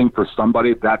something for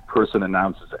somebody, that person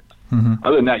announces it. Mm-hmm.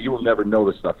 Other than that, you will never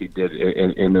know the stuff he did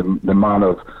in the amount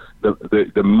of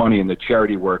the money and the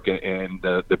charity work and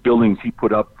the buildings he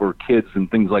put up for kids and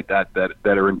things like that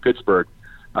are in Pittsburgh.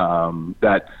 To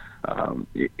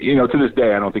this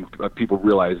day, I don't think people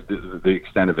realize the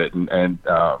extent of it. And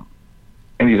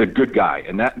he's a good guy,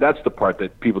 and that's the part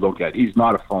that people don't get. He's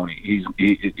not a phony.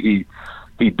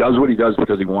 He does what he does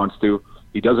because he wants to.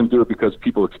 He doesn't do it because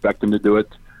people expect him to do it.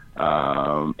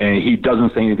 And he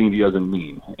doesn't say anything he doesn't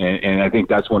mean. And I think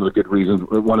that's one of the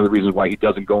reasons why he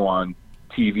doesn't go on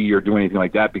TV or do anything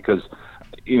like that, because,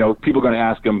 people are going to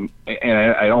ask him,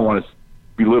 and I don't want to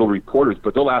belittle reporters,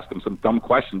 but they'll ask him some dumb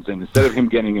questions. And instead of him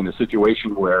getting in a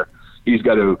situation where he's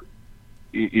got to,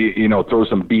 throw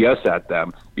some BS at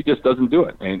them, he just doesn't do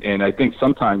it. And I think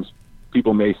sometimes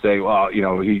people may say, well,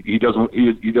 he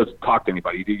doesn't talk to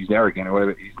anybody. He's arrogant or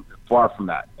whatever. He's far from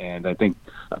that. And I think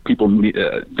people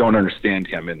don't understand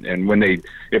him. And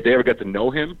if they ever get to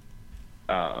know him,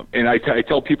 and I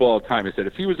tell people all the time, I said,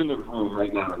 if he was in the room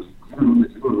right now,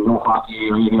 no hockey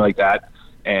or anything like that,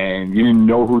 and you didn't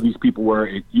know who these people were,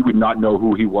 you would not know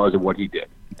who he was or what he did.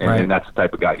 And that's the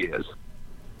type of guy he is.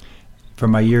 For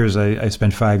my years, I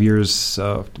spent 5 years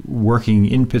working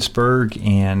in Pittsburgh,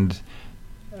 and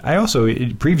I also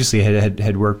previously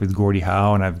had worked with Gordie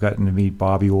Howe, and I've gotten to meet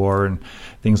Bobby Orr and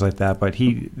things like that. But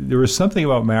there was something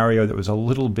about Mario that was a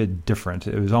little bit different.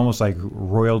 It was almost like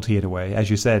royalty in a way. As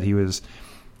you said, he was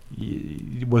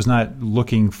not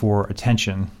looking for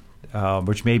attention,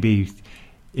 which maybe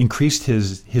increased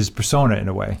his persona in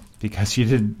a way, because you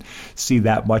didn't see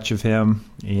that much of him.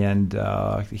 And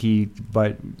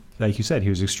but like you said, he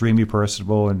was extremely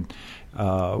personable, and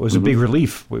it was a big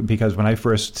relief, because when I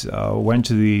first went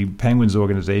to the Penguins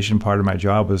organization, part of my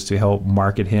job was to help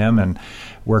market him and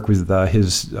work with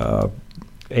his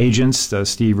agents,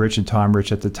 Steve Rich and Tom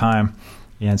Rich at the time.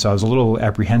 And so I was a little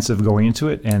apprehensive going into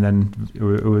it, and then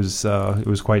it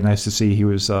was quite nice to see he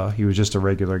was just a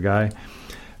regular guy.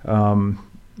 And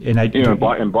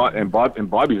Bobby's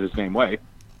the same way.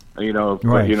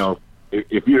 Right.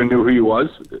 If you knew who he was,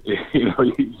 you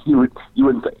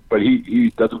wouldn't. But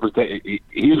he doesn't pretend.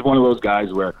 He's one of those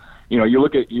guys where you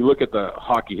look at the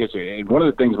hockey history, and one of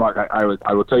the things, Mark, I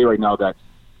will tell you right now that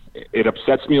it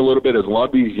upsets me a little bit, as a lot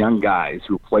of these young guys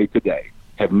who play today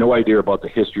have no idea about the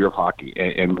history of hockey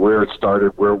and where it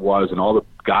started, where it was, and all the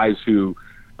guys who,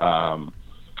 in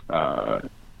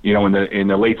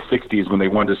the late '60s, when they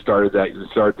wanted to start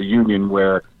the union,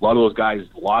 where a lot of those guys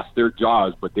lost their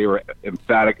jobs, but they were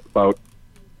emphatic about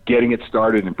getting it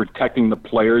started and protecting the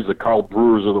players, the Carl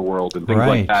Brewers of the world, and things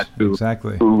like that,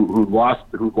 who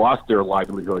lost their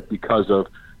livelihood because of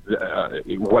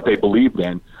what they believed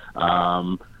in.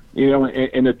 In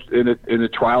the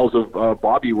trials of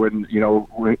Bobby, when he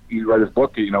read his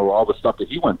book, all the stuff that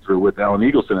he went through with Alan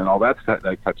Eagleson and all that type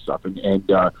of stuff, and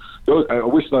those, I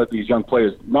wish that these young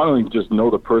players not only just know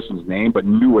the person's name, but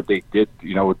knew what they did,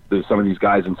 with some of these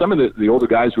guys, and some of the older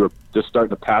guys who are just starting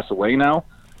to pass away now.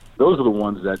 Those are the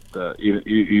ones that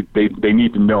they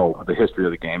need to know the history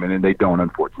of the game, and they don't,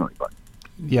 unfortunately. But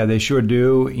yeah, they sure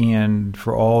do. And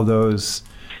for all those,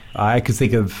 I could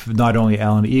think of not only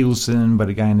Alan Eagleson, but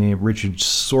a guy named Richard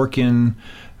Sorkin.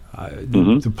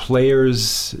 The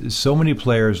players, so many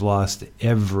players lost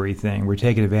everything. We're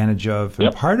taken advantage of.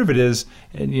 And part of it is,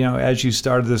 as you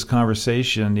started this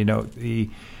conversation, the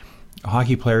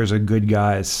hockey players are good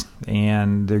guys,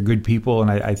 and they're good people, and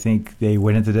I think they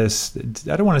went into this,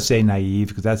 I don't want to say naive,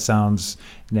 because that sounds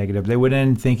negative. They went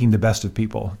in thinking the best of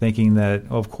people, thinking that,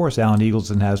 of course, Alan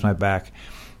Eagleson has my back.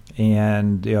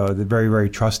 And they're very, very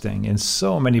trusting. And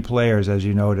so many players, as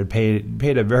you noted,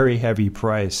 paid a very heavy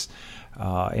price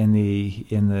at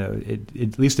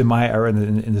least in my era,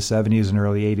 in the 70s and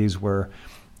early 80s, where,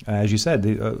 as you said,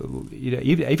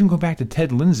 even go back to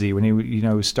Ted Lindsay when he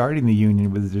was starting the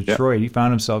union with Detroit. He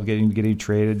found himself getting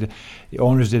traded. The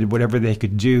owners did whatever they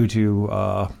could do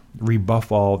to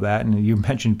rebuff all of that. And you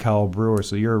mentioned Carl Brewer,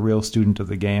 so you're a real student of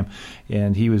the game,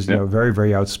 and he was very,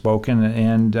 very outspoken,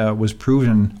 and was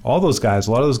proven. All those guys,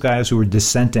 a lot of those guys who were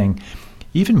dissenting,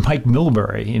 even Mike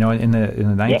Milbury, in the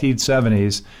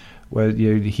 1970s, where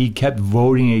he kept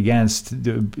voting against.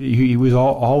 He was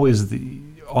always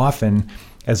often,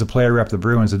 as a player rep of the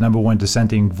Bruins, the number one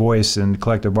dissenting voice in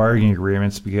collective bargaining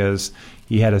agreements, because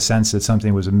he had a sense that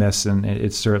something was amiss, and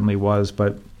it certainly was.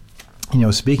 But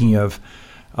speaking of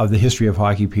the history of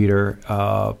hockey, Peter,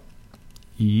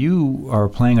 you are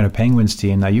playing on a Penguins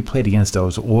team now. You played against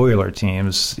those Oiler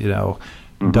teams,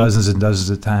 dozens and dozens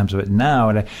of times. But now,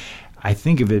 and I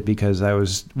think of it because I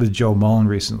was with Joe Mullen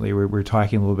recently. We were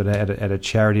talking a little bit at a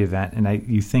charity event, and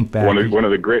you think back. One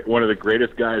of the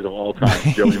greatest guys of all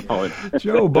time, Joe Mullen.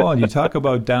 Joe Mullen. You talk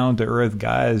about down to earth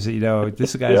guys.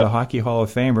 This guy's a Hockey Hall of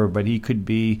Famer, but he could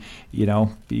be,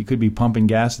 pumping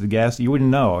gas at the gas. You wouldn't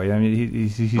know. I mean,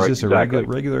 he's just a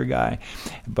regular guy.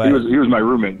 But he was my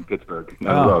roommate in Pittsburgh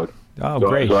on the road. Oh,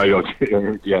 great. So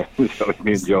so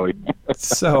me and Joey.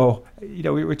 So, we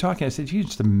were talking. I said, you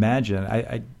just imagine.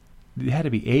 It had to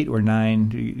be 8 or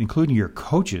 9, including your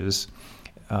coaches,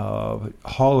 Hall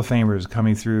of Famers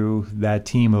coming through that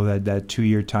team over that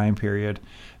 2-year time period,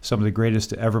 some of the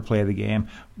greatest to ever play the game.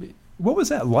 What was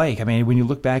that like? I mean, when you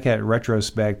look back at it in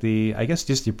retrospect, I guess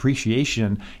just the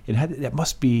appreciation, it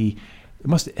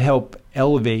must help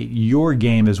elevate your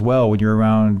game as well when you're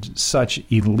around such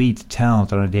elite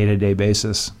talent on a day-to-day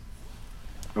basis.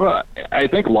 Well, I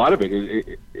think a lot of it is,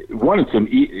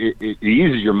 it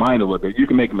eases your mind a little bit. You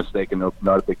can make a mistake and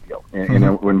not a big deal.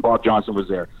 And when Bob Johnson was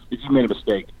there, if you made a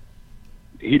mistake,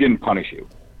 he didn't punish you.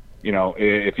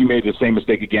 If you made the same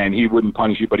mistake again, he wouldn't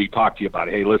punish you, but he'd talk to you about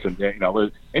it. Hey, listen, and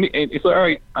it's like, all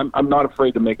right, I'm not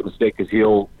afraid to make a mistake, because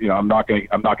I'm not going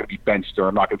to be benched, or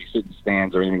I'm not going to be sitting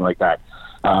stands or anything like that.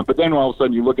 But then all of a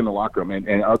sudden you look in the locker room,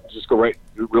 and I'll just go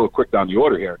real quick down the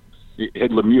order here. You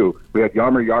had Lemieux. We had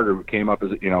Jaromir Jagr, who came up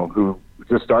as who was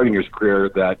just starting his career,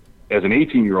 that as an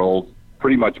 18-year-old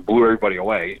pretty much blew everybody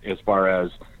away as far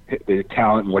as the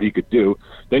talent and what he could do.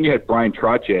 Then you had Brian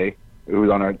Trottier, who was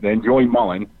on our, then Joey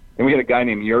Mullen. Then we had a guy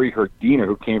named Yuri Herdina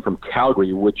who came from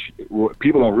Calgary, which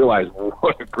people don't realize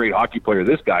what a great hockey player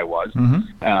this guy was.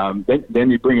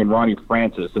 Then you bring in Ronnie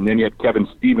Francis, and then you had Kevin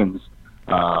Stevens.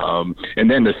 And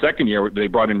then the second year they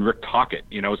brought in Rick Tocchet,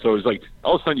 so it's like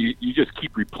all of a sudden you just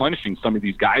keep replenishing some of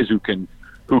these guys who can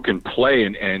play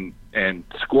and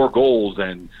score goals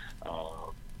and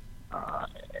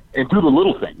do the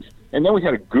little things. And then we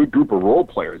had a good group of role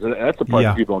players. That's the part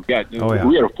that people don't get.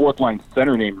 We had a fourth line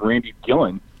center named Randy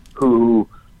Gillen, who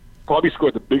probably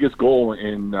scored the biggest goal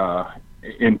in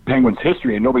Penguins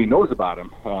history, and nobody knows about him.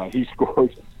 He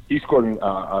scored.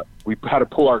 We had to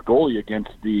pull our goalie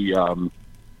against the.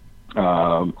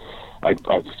 I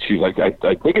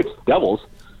think it's Devils.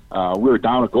 We were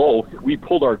down a goal. We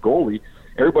pulled our goalie.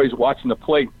 Everybody's watching the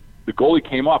play. The goalie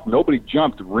came off. Nobody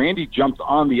jumped. Randy jumped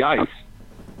on the ice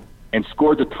and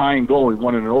scored the tying goal and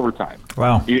won it in overtime.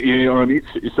 Wow. You know what I mean?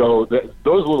 So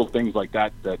those little things like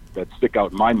that stick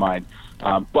out in my mind.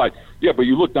 But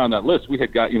you look down that list, we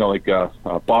had got, like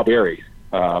Bob Airy,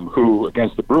 who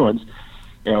against the Bruins,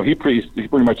 he pretty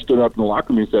much stood up in the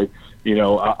locker room and said,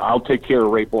 I'll take care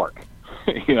of Ray Bork.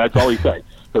 That's all he said.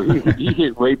 So he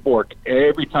hit Ray Bork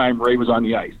every time Ray was on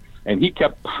the ice. And he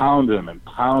kept pounding him and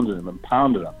pounding him and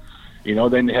pounding him.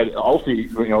 Then had Alfie,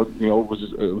 was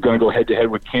going to go head-to-head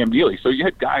with Cam Neely. So you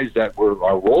had guys that were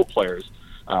our role players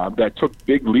that took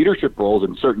big leadership roles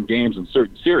in certain games and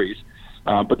certain series.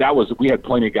 But we had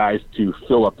plenty of guys to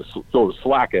fill the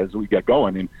slack as we get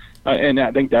going. And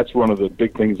I think that's one of the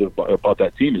big things about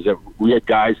that team is that we had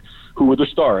guys who were the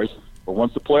stars, but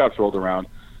once the playoffs rolled around,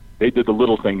 they did the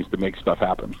little things to make stuff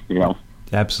happen,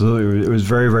 Absolutely. It was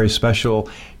very, very special.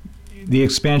 The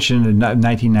expansion in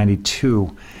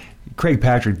 1992, Craig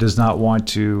Patrick does not want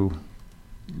to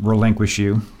relinquish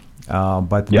you,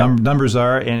 but the numbers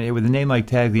are, and with a name like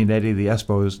Taglianetti, the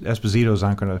Espositos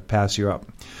aren't going to pass you up.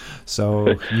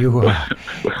 So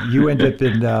you end up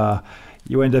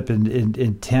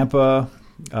in Tampa.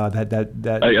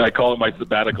 I call it my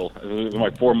sabbatical. It was my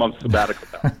 4-month sabbatical.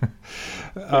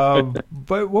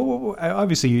 But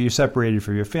obviously you're separated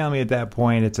from your family at that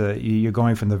point. You're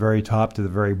going from the very top to the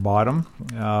very bottom.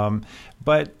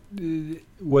 But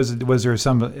was there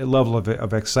some level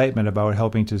of excitement about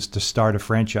helping to start a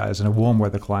franchise in a warm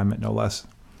weather climate, no less?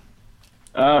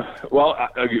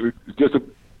 Just a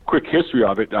quick history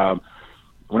of it.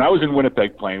 When I was in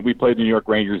Winnipeg playing, we played the New York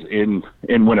Rangers in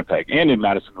Winnipeg and in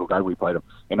Madison Square Garden. We played them,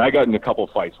 and I got in a couple of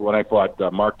fights. When I fought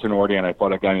Mark Tenorti, and I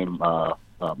fought a guy named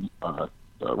Ron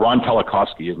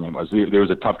Telekowski, his name was. There was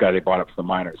a tough guy they brought up from the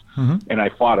minors, and I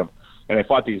fought him, and I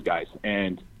fought these guys,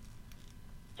 and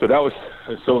so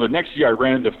the next year I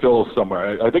ran into Phil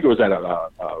somewhere. I think it was at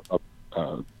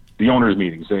the owners'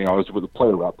 meeting. So I was with a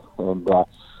player rep,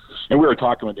 and we were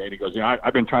talking one day, and he goes,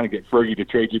 I've been trying to get Fergie to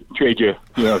trade you.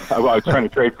 I was trying to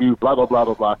trade for you, blah, blah, blah,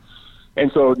 blah, blah.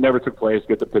 And so it never took place.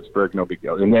 Get to Pittsburgh, no big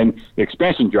deal. And then the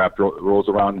expansion draft rolls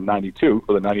around in 92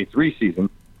 for the 93 season.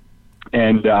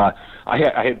 And I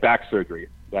had back surgery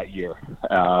that year.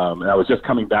 And I was just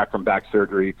coming back from back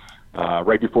surgery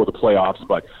right before the playoffs,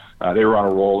 but they were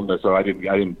on a roll, and so I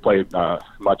didn't play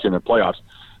much in the playoffs.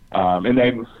 And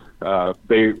then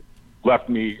they left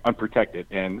me unprotected,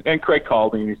 and Craig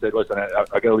called me and he said, "Listen, I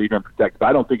got to leave you unprotected, but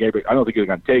I don't think they're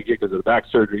going to take it because of the back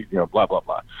surgery, blah blah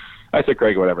blah." I said,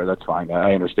 "Craig, whatever, that's fine.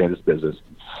 I understand this business."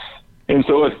 And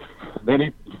so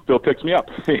then Phil picks me up,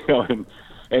 and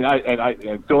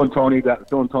Phil and Tony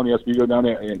asked me to go down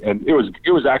there, and it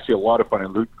was actually a lot of fun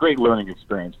and great learning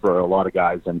experience for a lot of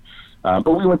guys. And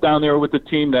but we went down there with the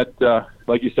team that,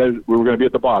 like you said, we were going to be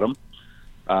at the bottom,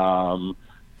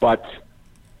 but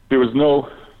there was no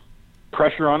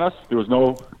pressure on us. There was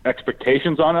no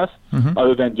expectations on us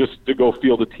other than just to go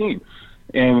field a team.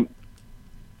 And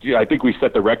I think we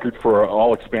set the record for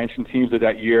all expansion teams of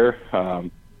that year.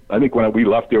 I think when we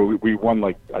left there, we won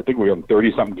we won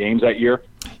 30-something games that year.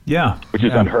 Yeah, which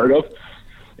is unheard of.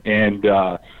 And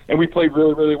we played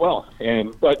really, really well.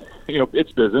 But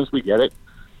it's business. We get it.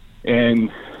 And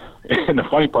the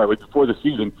funny part was before the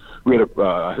season, we had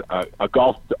a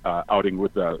golf outing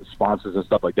with sponsors and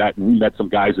stuff like that, and we met some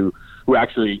guys who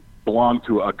actually belong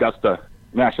to Augusta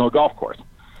National Golf Course.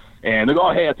 And they go,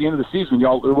 "Oh, hey, at the end of the season,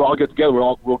 we'll all get together.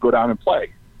 We'll go down and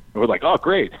play." And we're like, "Oh,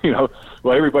 great!" Well,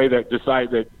 everybody that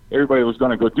decided that everybody was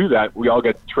going to go do that, we all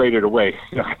get traded away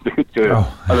to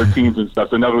other teams and stuff.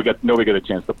 So nobody got a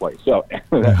chance to play. So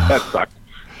that sucked.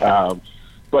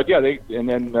 But yeah,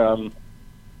 and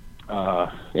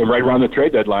right around the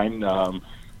trade deadline,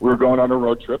 we were going on a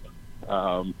road trip.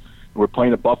 we're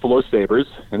playing the Buffalo Sabres,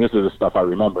 and this is the stuff I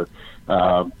remember.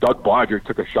 Doug Bodger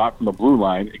took a shot from the blue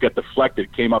line. It got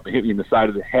deflected, came up and hit me in the side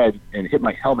of the head and hit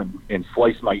my helmet and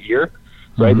sliced my ear.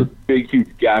 So I had this big,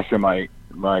 huge gash on my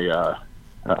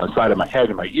side of my head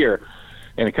and my ear,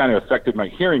 and it kind of affected my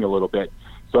hearing a little bit.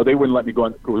 So they wouldn't let me go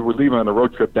on. We were leaving on a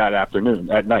road trip that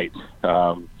afternoon, at night. We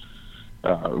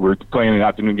were playing an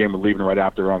afternoon game. We're leaving right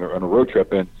after on a road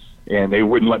trip, and they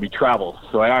wouldn't let me travel.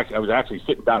 So I was actually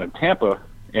sitting down in Tampa,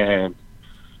 and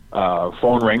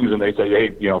phone rings, and they say, hey,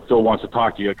 Phil wants to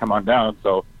talk to you. Come on down.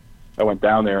 So I went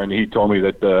down there, and he told me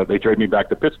that they traded me back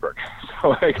to Pittsburgh.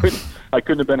 So I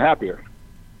couldn't have been happier.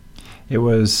 It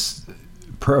was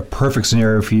a perfect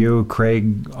scenario for you.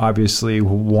 Craig obviously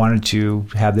wanted to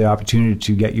have the opportunity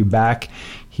to get you back.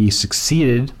 He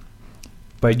succeeded,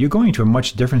 but you're going to a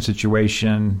much different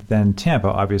situation than Tampa,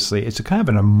 obviously. It's a kind of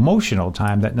an emotional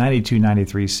time, that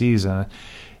 92-93 season.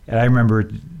 And I remember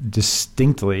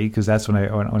distinctly, because that's when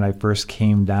I first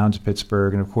came down to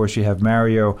Pittsburgh. And, of course, you have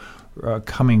Mario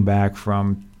coming back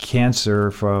from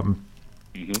cancer, from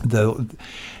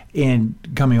and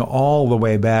coming all the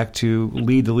way back to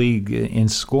lead the league in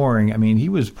scoring. I mean, he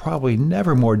was probably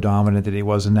never more dominant than he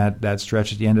was in that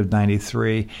stretch at the end of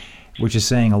 93, which is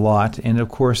saying a lot. And, of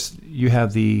course, you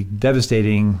have the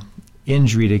devastating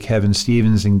injury to Kevin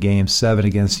Stevens in Game 7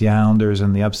 against the Islanders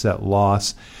and the upset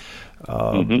loss.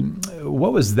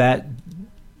 What was that?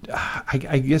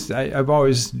 I guess I'm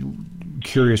always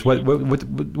curious. What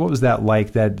was that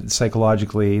like? That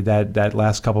psychologically, that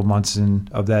last couple of months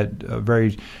of that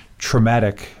very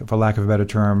traumatic, for lack of a better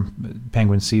term,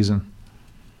 Penguin season.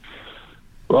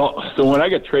 Well, so when I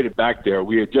got traded back there,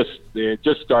 they had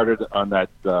just started on that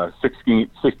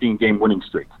 16 game winning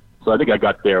streak. So I think I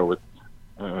got there with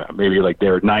maybe like they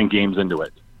were 9 games into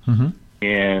it,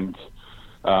 and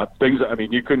things. I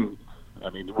mean, you couldn't. I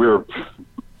mean, we were.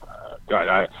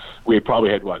 We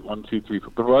probably had 1, 2, 3,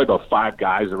 probably about 5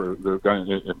 guys that were going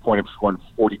to point of scoring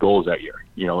 40 goals that year,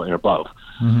 and above.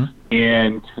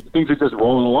 And things are just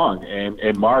rolling along.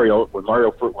 And Mario, when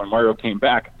Mario came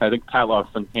back, I think Pat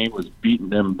LaFontaine was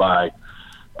beating him by,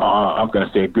 I'm going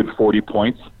to say, a good 40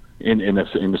 points in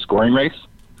the scoring race.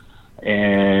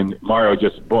 And Mario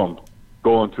just boom,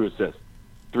 goal and 2 assists,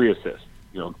 3 assists,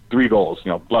 3 goals,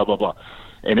 blah blah blah.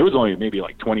 And it was only maybe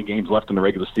like 20 games left in the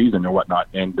regular season or whatnot.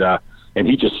 And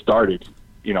he just started,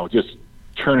 just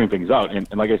churning things out.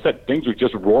 And like I said, things were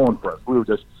just rolling for us.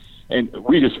 I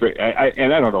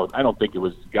don't know. I don't think it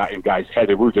was in guys' head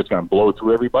that we were just going to blow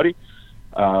through everybody.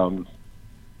 But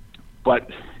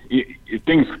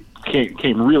things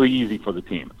came really easy for the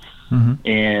team.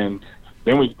 And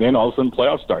then all of a sudden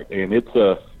playoffs start, and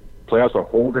playoffs are a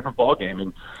whole different ballgame.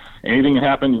 And anything can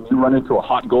happen. You run into a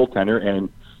hot goaltender, and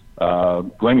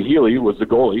Glenn Healy was the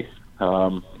goalie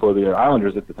for the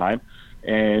Islanders at the time,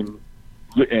 and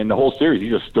the whole series he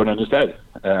just stood on his head.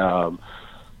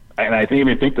 And I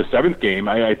even think the 7th game,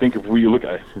 I think if you look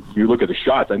at the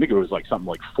shots, I think it was like something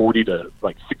like 40 to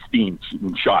like 16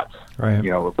 shots, right?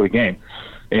 For the game.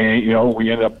 And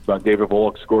we ended up David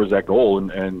Volek scores that goal,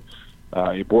 and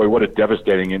boy, what a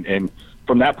devastating. And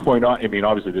from that point on, I mean,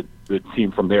 obviously the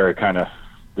team from there kind of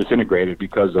disintegrated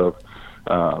because of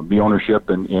the ownership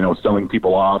and selling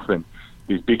people off and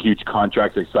these big huge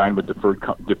contracts they signed with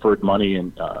deferred money,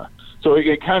 and so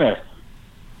it kind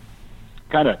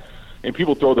of and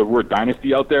people throw the word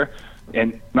dynasty out there,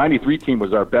 and 93 team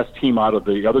was our best team out of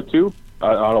the other two,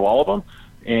 out of all of them,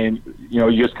 and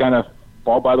you just kind of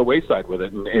fall by the wayside with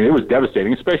it, and it was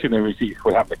devastating, especially when we see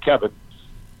what happened to Kevin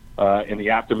in the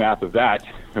aftermath of that,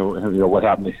 what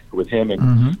happened with him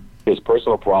and his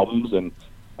personal problems, and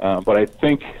but I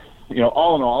think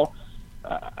all in all,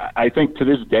 I think to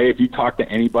this day, if you talk to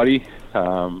anybody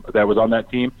that was on that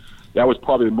team, that was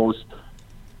probably the most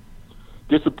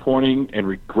disappointing and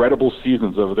regrettable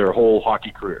seasons of their whole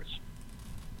hockey careers.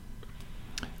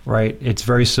 Right. It's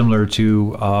very similar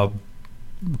to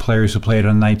players who played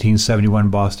on 1971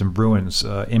 Boston Bruins.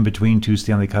 In between 2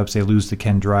 Stanley Cups, they lose to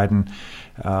Ken Dryden,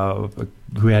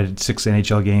 who had 6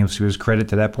 NHL games to his credit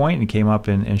to that point, and came up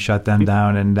and shut them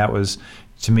down. And that was,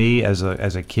 to me, as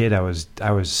a kid, I was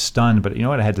stunned. But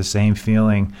I had the same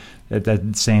feeling,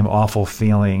 that same awful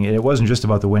feeling. It wasn't just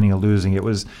about the winning or losing. It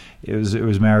was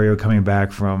Mario coming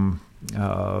back from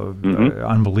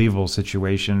unbelievable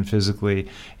situation physically.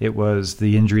 It was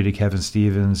the injury to Kevin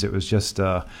Stevens. It was just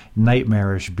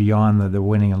nightmarish beyond the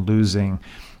winning and losing.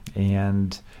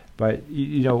 But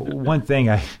one thing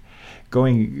and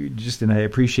I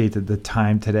appreciate the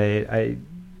time today.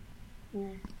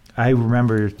 I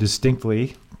remember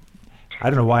distinctly. I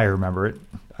don't know why I remember it.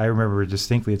 I remember it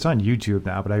distinctly. It's on YouTube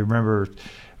now, but I remember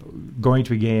going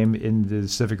to a game in the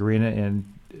Civic Arena, and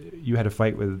you had a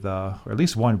fight with, or at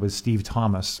least one with Steve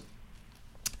Thomas.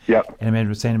 Yep. And I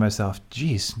remember saying to myself,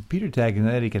 geez, Peter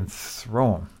Taglianetti can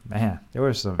throw him. Man, there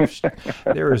were some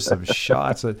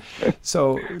shots.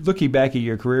 So looking back at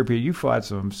your career, Peter, you fought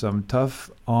some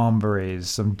tough hombres,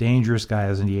 some dangerous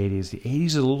guys in the 80s. The 80s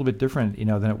is a little bit different,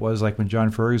 than it was like when John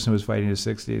Ferguson was fighting in the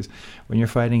 60s. When you're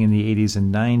fighting in the 80s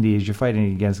and 90s, you're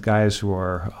fighting against guys who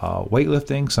are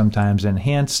weightlifting, sometimes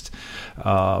enhanced,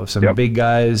 some big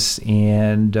guys.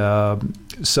 And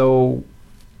so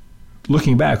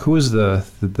looking back, who was the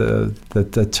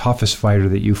toughest fighter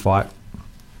that you fought?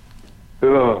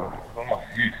 Daryl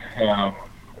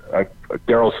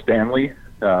Stanley,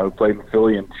 who played in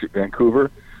Philly and Vancouver.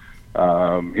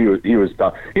 He was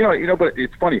tough. But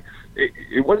it's funny.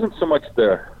 It wasn't so much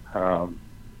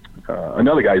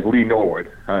another guy is Lee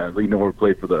Norwood. Lee Norwood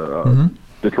played for the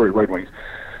Detroit Red Wings.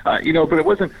 But it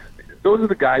wasn't. Those are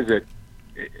the guys that.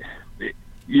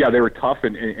 They were tough,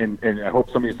 and I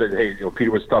hope somebody said, hey, Peter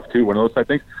was tough too, one of those type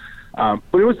things. But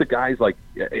it was the guys like,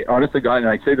 honestly, and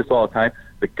I say this all the time,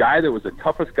 the guy that was the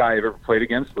toughest guy I've ever played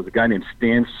against was a guy named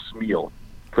Stan Smeal,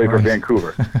 played for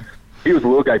Vancouver. He was a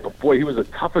little guy, but boy, he was the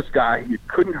toughest guy. You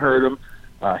couldn't hurt him.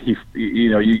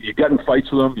 You got in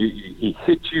fights with him. He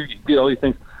hit you. You did all these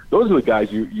things. Those are the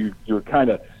guys you were kind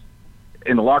of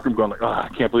in the locker room going like, I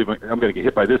can't believe I'm going to get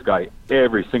hit by this guy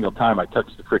every single time I touch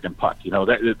the freaking puck.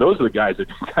 Those are the guys that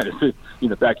kind of sit in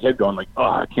the back of your head going like,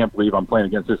 I can't believe I'm playing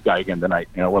against this guy again tonight.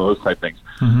 One of those type things.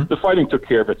 Mm-hmm. The fighting took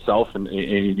care of itself, and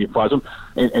you fought them.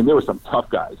 And there were some tough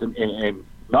guys, and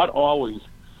not always.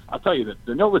 I'll tell you that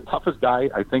the toughest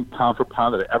guy I think pound for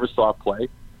pound that I ever saw play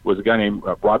was a guy named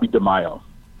Robbie DeMaio.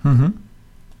 Mm-hmm.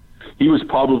 He was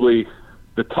probably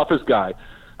the toughest guy.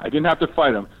 I didn't have to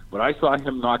fight him, but I saw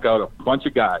him knock out a bunch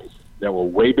of guys that were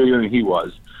way bigger than he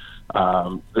was.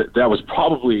 That was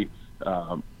probably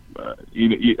an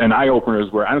eye-opener,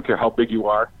 is where I don't care how big you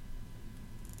are,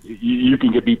 you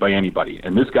can get beat by anybody.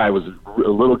 And this guy was a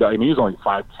little guy. I mean, he was only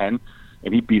 5'10",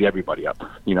 and he beat everybody up.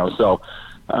 So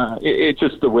it's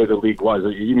just the way the league was.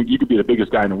 You could be the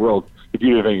biggest guy in the world. If you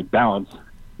didn't have any balance,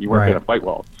 you weren't going to fight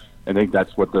well. I think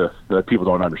that's what the people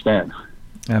don't understand.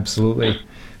 Absolutely.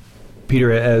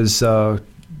 Peter, as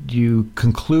you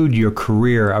conclude your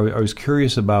career, I was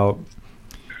curious about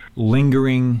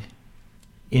lingering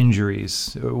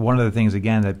injuries. One of the things,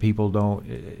 again, that people don't.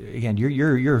 Again,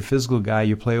 you're a physical guy.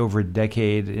 You play over a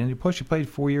decade, and plus you played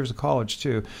 4 years of college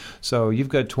too. So you've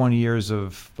got 20 years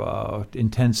of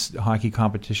intense hockey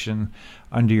competition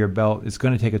under your belt. It's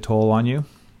going to take a toll on you.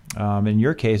 In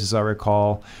your case, as I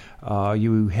recall,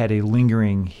 you had a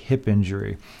lingering hip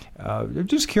injury. I'm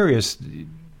just curious.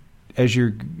 As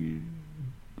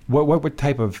what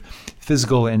type of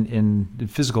physical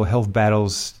and physical health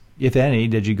battles, if any,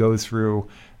 did you go through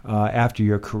after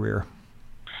your career?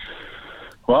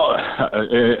 Well,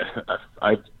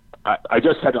 I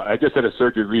just had a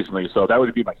surgery recently, so that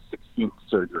would be my 16th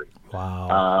surgery.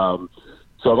 Wow.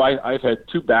 So I've had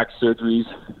 2 back surgeries.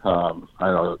 I don't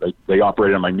know, they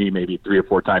operated on my knee maybe 3 or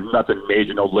 4 times. Nothing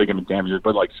major, no ligament damages,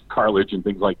 but like cartilage and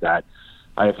things like that.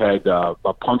 I've had a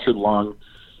punctured lung.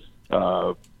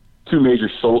 2 major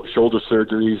shoulder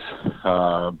surgeries,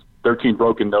 13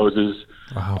 broken noses,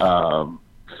 wow.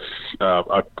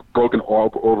 A broken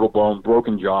orbital bone,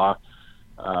 broken jaw,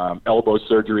 elbow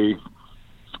surgery.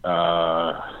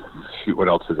 What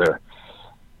else is there?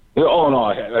 All in all,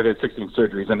 I had 16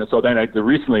 surgeries, and so then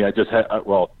recently I just had.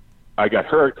 I got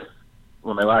hurt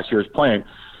when my last year was playing,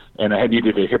 and I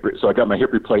needed a hip, so I got my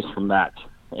hip replaced from that,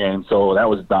 and so that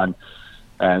was done.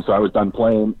 And so I was done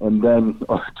playing, and then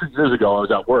 2 years ago I was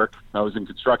at work. I was in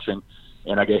construction,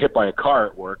 and I got hit by a car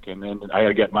at work, and then I had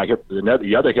to get my hip,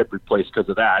 the other hip replaced because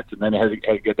of that, and then I had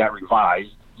to get that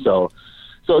revised. So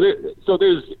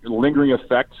there's lingering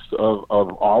effects of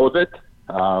all of it.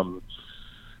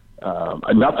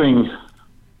 Nothing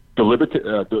deliberate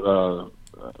that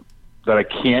I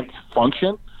can't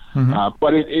function. Mm-hmm.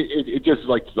 But it just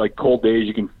like cold days,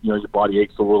 you can your body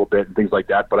aches a little bit and things like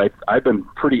that. But I've been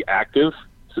pretty active.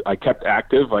 I kept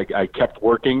active. I kept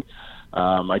working.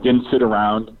 I didn't sit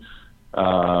around.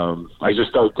 I just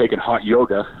started taking hot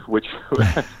yoga, which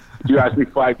if you asked me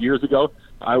 5 years ago,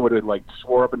 I would have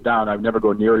swore up and down I'd never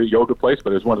go near a yoga place.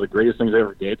 But it was one of the greatest things I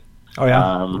ever did. Oh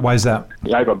yeah. Why is that?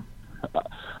 Yeah,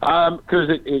 because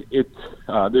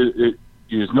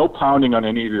there's no pounding on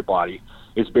any of your body.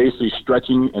 It's basically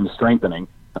stretching and strengthening.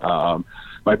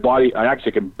 My body, I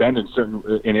actually can bend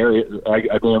in areas. I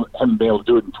haven't been able to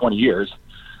do it in 20 years.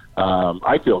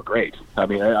 I feel great. I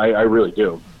mean, I really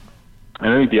do. And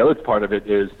I think the other part of it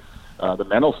is the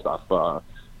mental stuff.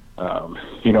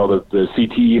 you know, the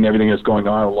CT and everything that's going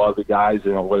on. A lot of the guys,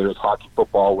 you know, whether it's hockey,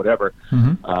 football, whatever.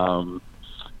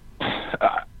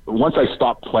 Once I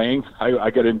stopped playing, I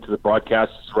got into the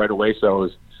broadcasts right away, so I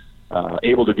was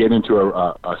able to get into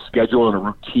a schedule and a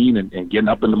routine and getting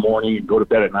up in the morning and go to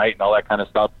bed at night and all that kind of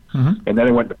stuff. And then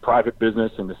I went to private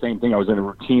business, and the same thing. I was in a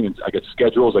routine, and I get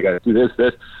schedules. I got to do this,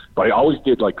 but I always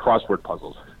did like crossword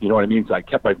puzzles. You know what I mean? So I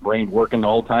kept my brain working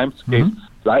all the time.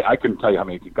 So I couldn't tell you how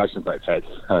many concussions I've had,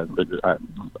 but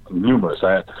numerous.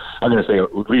 I'm going to say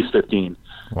at least 15.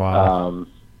 Wow.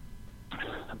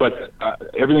 But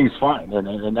everything's fine,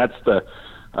 and that's the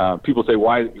people say,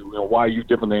 why are you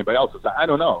different than anybody else? I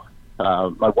don't know.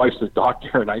 My wife's a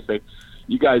doctor, and I said,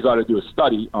 you guys ought to do a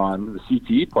study on the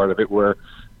CTE part of it, where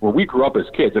we grew up as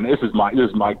kids, and this is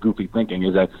my goofy thinking,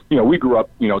 is that, you know, we grew up,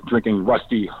 you know, drinking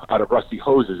rusty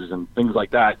hoses and things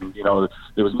like that, and, you know,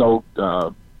 there was no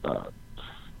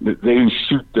they didn't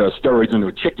shoot steroids into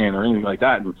a chicken or anything like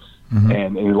that, and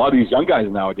a lot of these young guys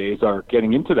nowadays are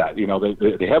getting into that. You know,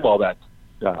 they have all that,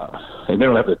 and they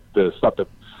don't have the stuff that,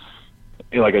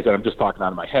 like I said, I'm just talking out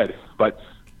of my head, but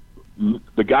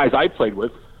the guys I played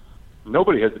with,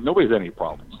 nobody has any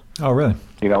problems. Oh, really?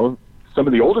 You know, some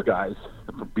of the older guys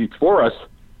before us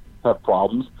have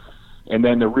problems, and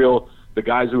then the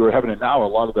guys who are having it now, a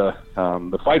lot of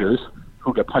the fighters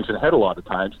who get punched in the head a lot of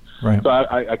times. Right. So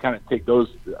I kind of take those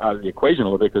out of the equation a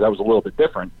little bit, because that was a little bit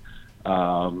different.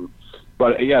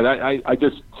 But yeah,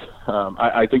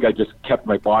 I think I just kept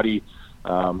my body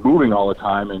moving all the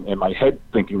time, and my head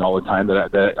thinking all the time,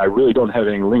 that I really don't have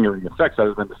any lingering effects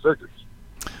other than the surgery.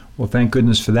 Well, thank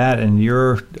goodness for that. And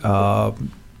you're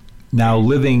now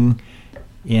living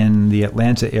in the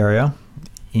Atlanta area,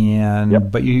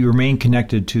 and but you remain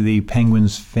connected to the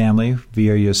Penguins family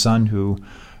via your son, who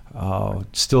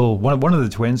still one of the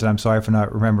twins, and I'm sorry for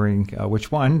not remembering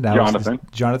which one. Now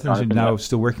Jonathan's now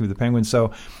still working with the Penguins.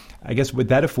 So I guess what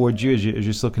that affords you, as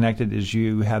you're still connected, is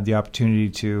you have the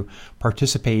opportunity to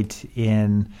participate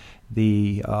in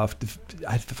the,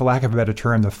 for lack of a better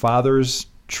term, the father's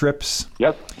trips.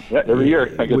 Yes, yeah, every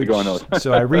year I get to go on those.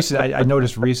 So I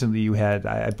noticed recently you had,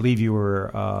 I believe you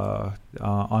were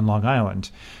on Long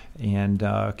Island, and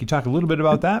can you talk a little bit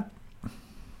about that?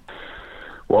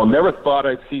 Well, never thought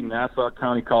I'd see Nassau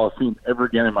County Coliseum ever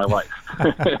again in my life.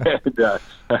 But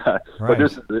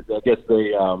this, I guess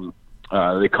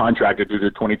they contracted to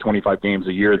do 20-25 games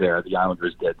a year there. The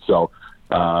Islanders did. So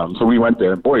we went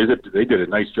there, and boy, they did a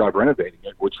nice job renovating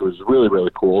it, which was really,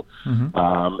 really cool.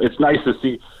 It's nice to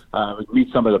see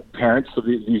meet some of the parents of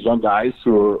these young guys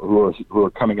who are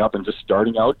coming up and just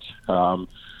starting out.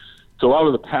 So out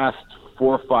of the past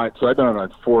 4 or 5, so I've been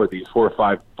on 4 or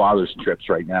 5 fathers trips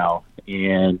right now,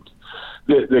 and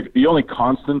the only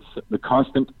constant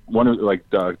one of, like,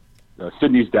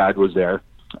 Sydney's dad was there.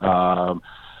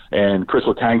 And Chris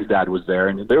Letang's dad was there,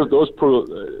 and they're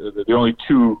the only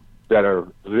 2 that are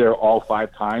there all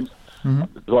 5 times.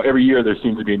 So every year there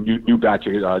seems to be a new batch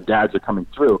of dads are coming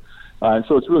through, and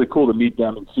so it's really cool to meet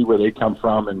them and see where they come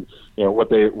from, and, you know, what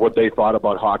they thought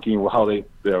about hockey and how they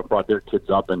brought their kids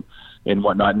up and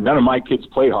whatnot. None of my kids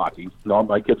played hockey. No,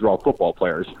 my kids were all football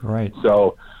players. Right.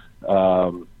 So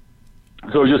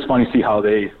it was just funny to see how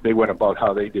they went about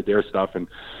how they did their stuff, and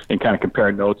kind of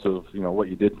compare notes of, you know, what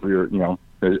you did for your, you know,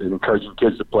 encouraging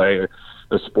kids to play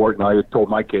a sport. And I told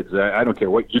my kids, I don't care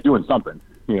what, you're doing something,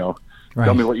 you know, right.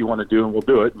 Tell me what you want to do and we'll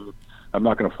do it. And I'm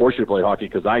not going to force you to play hockey,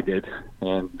 because I did.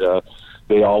 And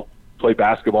they all play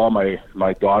basketball.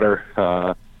 My daughter,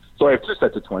 so I have 2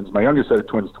 sets of twins. My youngest set of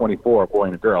twins, 24, a boy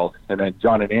and a girl. And then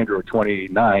John and Andrew are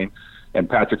 29, and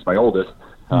Patrick's my oldest.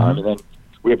 And then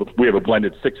we have a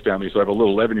blended 6 family. So I have a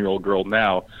little 11-year-old girl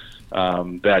now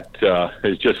that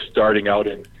is just starting out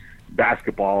in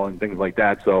basketball and things like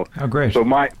that. So, oh, great. So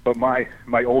my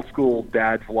old school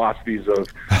dad philosophies of,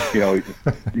 you know,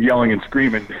 yelling and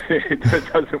screaming, it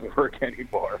doesn't work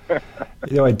anymore.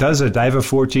 You know, it doesn't. I have a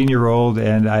 14-year-old,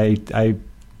 and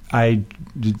I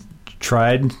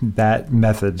tried that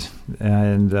method,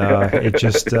 and it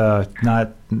just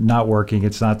not working.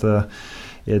 It's not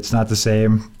the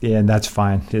same, and that's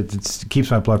fine. It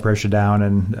keeps my blood pressure down,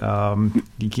 and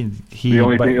the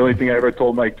only thing I ever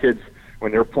told my kids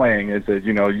when they're playing is that,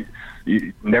 you know,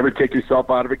 you never take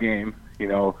yourself out of a game. You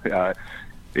know,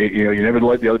 you never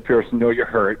let the other person know you're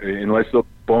hurt, unless the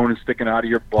bone is sticking out of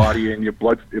your body and your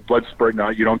blood's spurting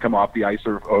out. You don't come off the ice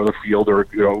or the field, or,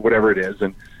 you know, whatever it is.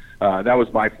 And that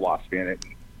was my philosophy in it.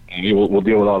 And we'll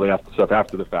deal with all that stuff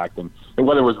after the fact. And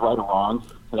whether it was right or wrong,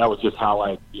 that was just how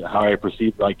I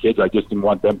perceived my kids. I just didn't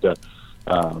want them to.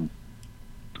 I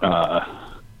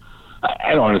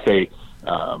don't want to say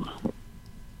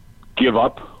give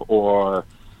up or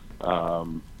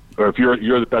or if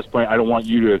you're the best player, I don't want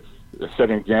you to set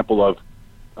an example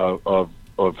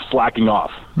of slacking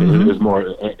off. Mm-hmm. It is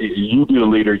more, you be the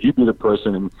leader, you be the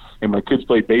person. And my kids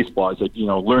play baseball. It's like,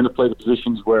 learn to play the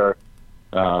positions where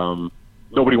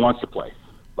nobody wants to play,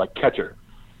 like catcher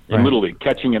in Little League,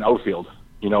 catching and outfield.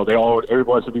 Everybody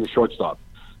wants to be the shortstop.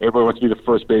 Everybody wants to be the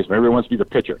first baseman. Everybody wants to be the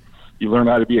pitcher. You learn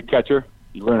how to be a catcher.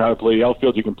 You learn how to play the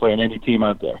outfield. You can play on any team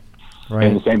out there. Right.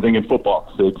 And the same thing in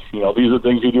football. So these are the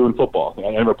things you do in football. I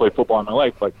never played football in my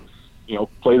life, but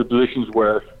play the positions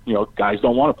where guys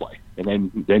don't want to play,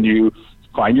 and then you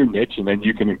find your niche, and then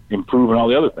you can improve on all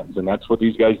the other things. And that's what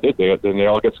these guys did. They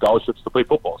all get scholarships to play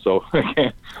football. So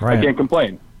I can't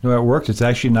complain. No, it worked. It's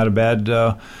actually not a bad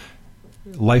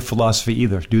life philosophy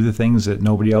either. Do the things that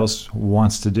nobody else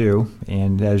wants to do,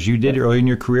 and as you did early in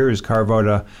your career, is carve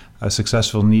out a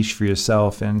successful niche for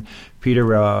yourself. And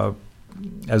Peter,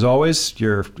 as always,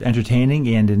 you're entertaining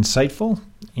and insightful,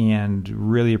 and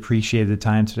really appreciate the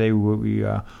time today. We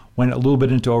went a little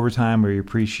bit into overtime. We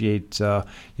appreciate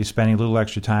you spending a little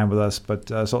extra time with us, but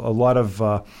so a lot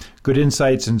of good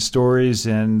insights and stories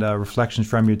and reflections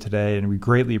from you today, and we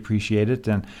greatly appreciate it,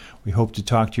 and we hope to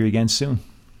talk to you again soon.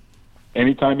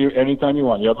 Anytime you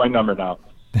want. You have my number now.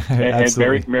 And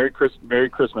Merry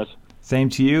Christmas. Same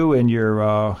to you and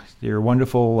your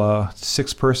wonderful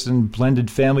 6-person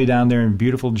blended family down there in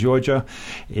beautiful Georgia,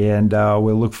 and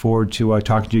we'll look forward to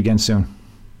talking to you again soon.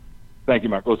 Thank you,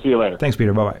 Mark. We'll see you later. Thanks,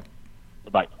 Peter. Bye-bye.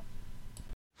 Bye.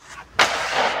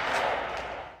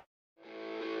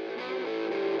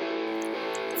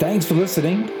 Thanks for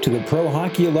listening to the Pro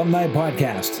Hockey Alumni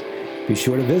Podcast. Be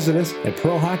sure to visit us at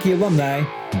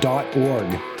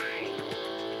prohockeyalumni.org.